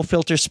be No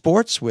Filter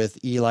Sports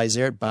with Eli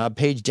Zaret, Bob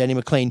Page, Denny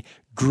McClain.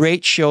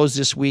 Great shows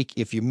this week.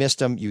 If you missed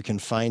them, you can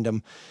find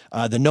them.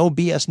 The No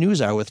BS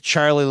News Hour with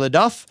Charlie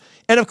LaDuff.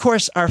 And, of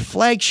course, our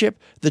flagship,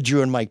 the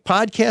Drew and Mike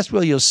podcast,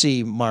 where you'll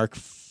see Mark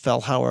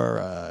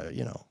Fellhauer,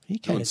 he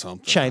kind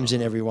of chimes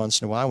in every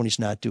once in a while when he's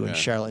not doing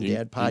Charlotte and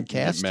Dad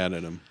podcast. You get mad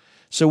at him.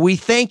 So we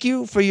thank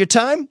you for your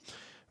time.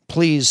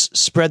 Please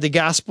spread the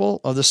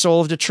gospel of the soul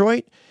of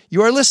Detroit.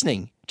 You are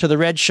listening to the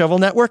Red Shovel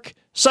Network.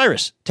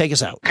 Cyrus, take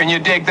us out. Can you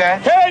dig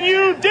that? Can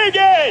you dig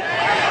it?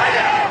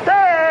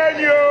 Can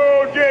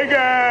you dig it?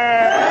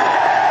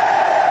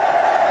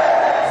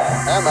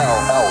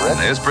 M.L. Elrich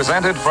is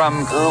presented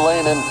from Drew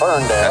Lane in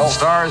Ferndale and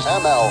stars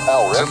M.L.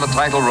 Elrich in the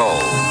title role.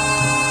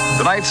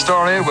 Tonight's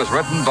story was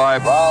written by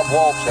Rob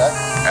Walchek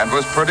and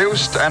was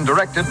produced and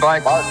directed by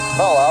Mark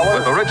Fellhauer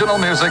with original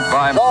music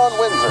by John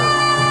Windsor.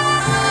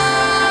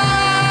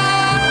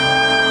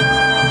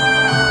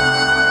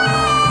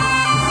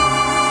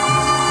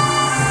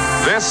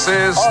 This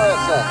is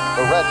RSN,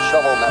 the Red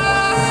Shovel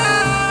Network.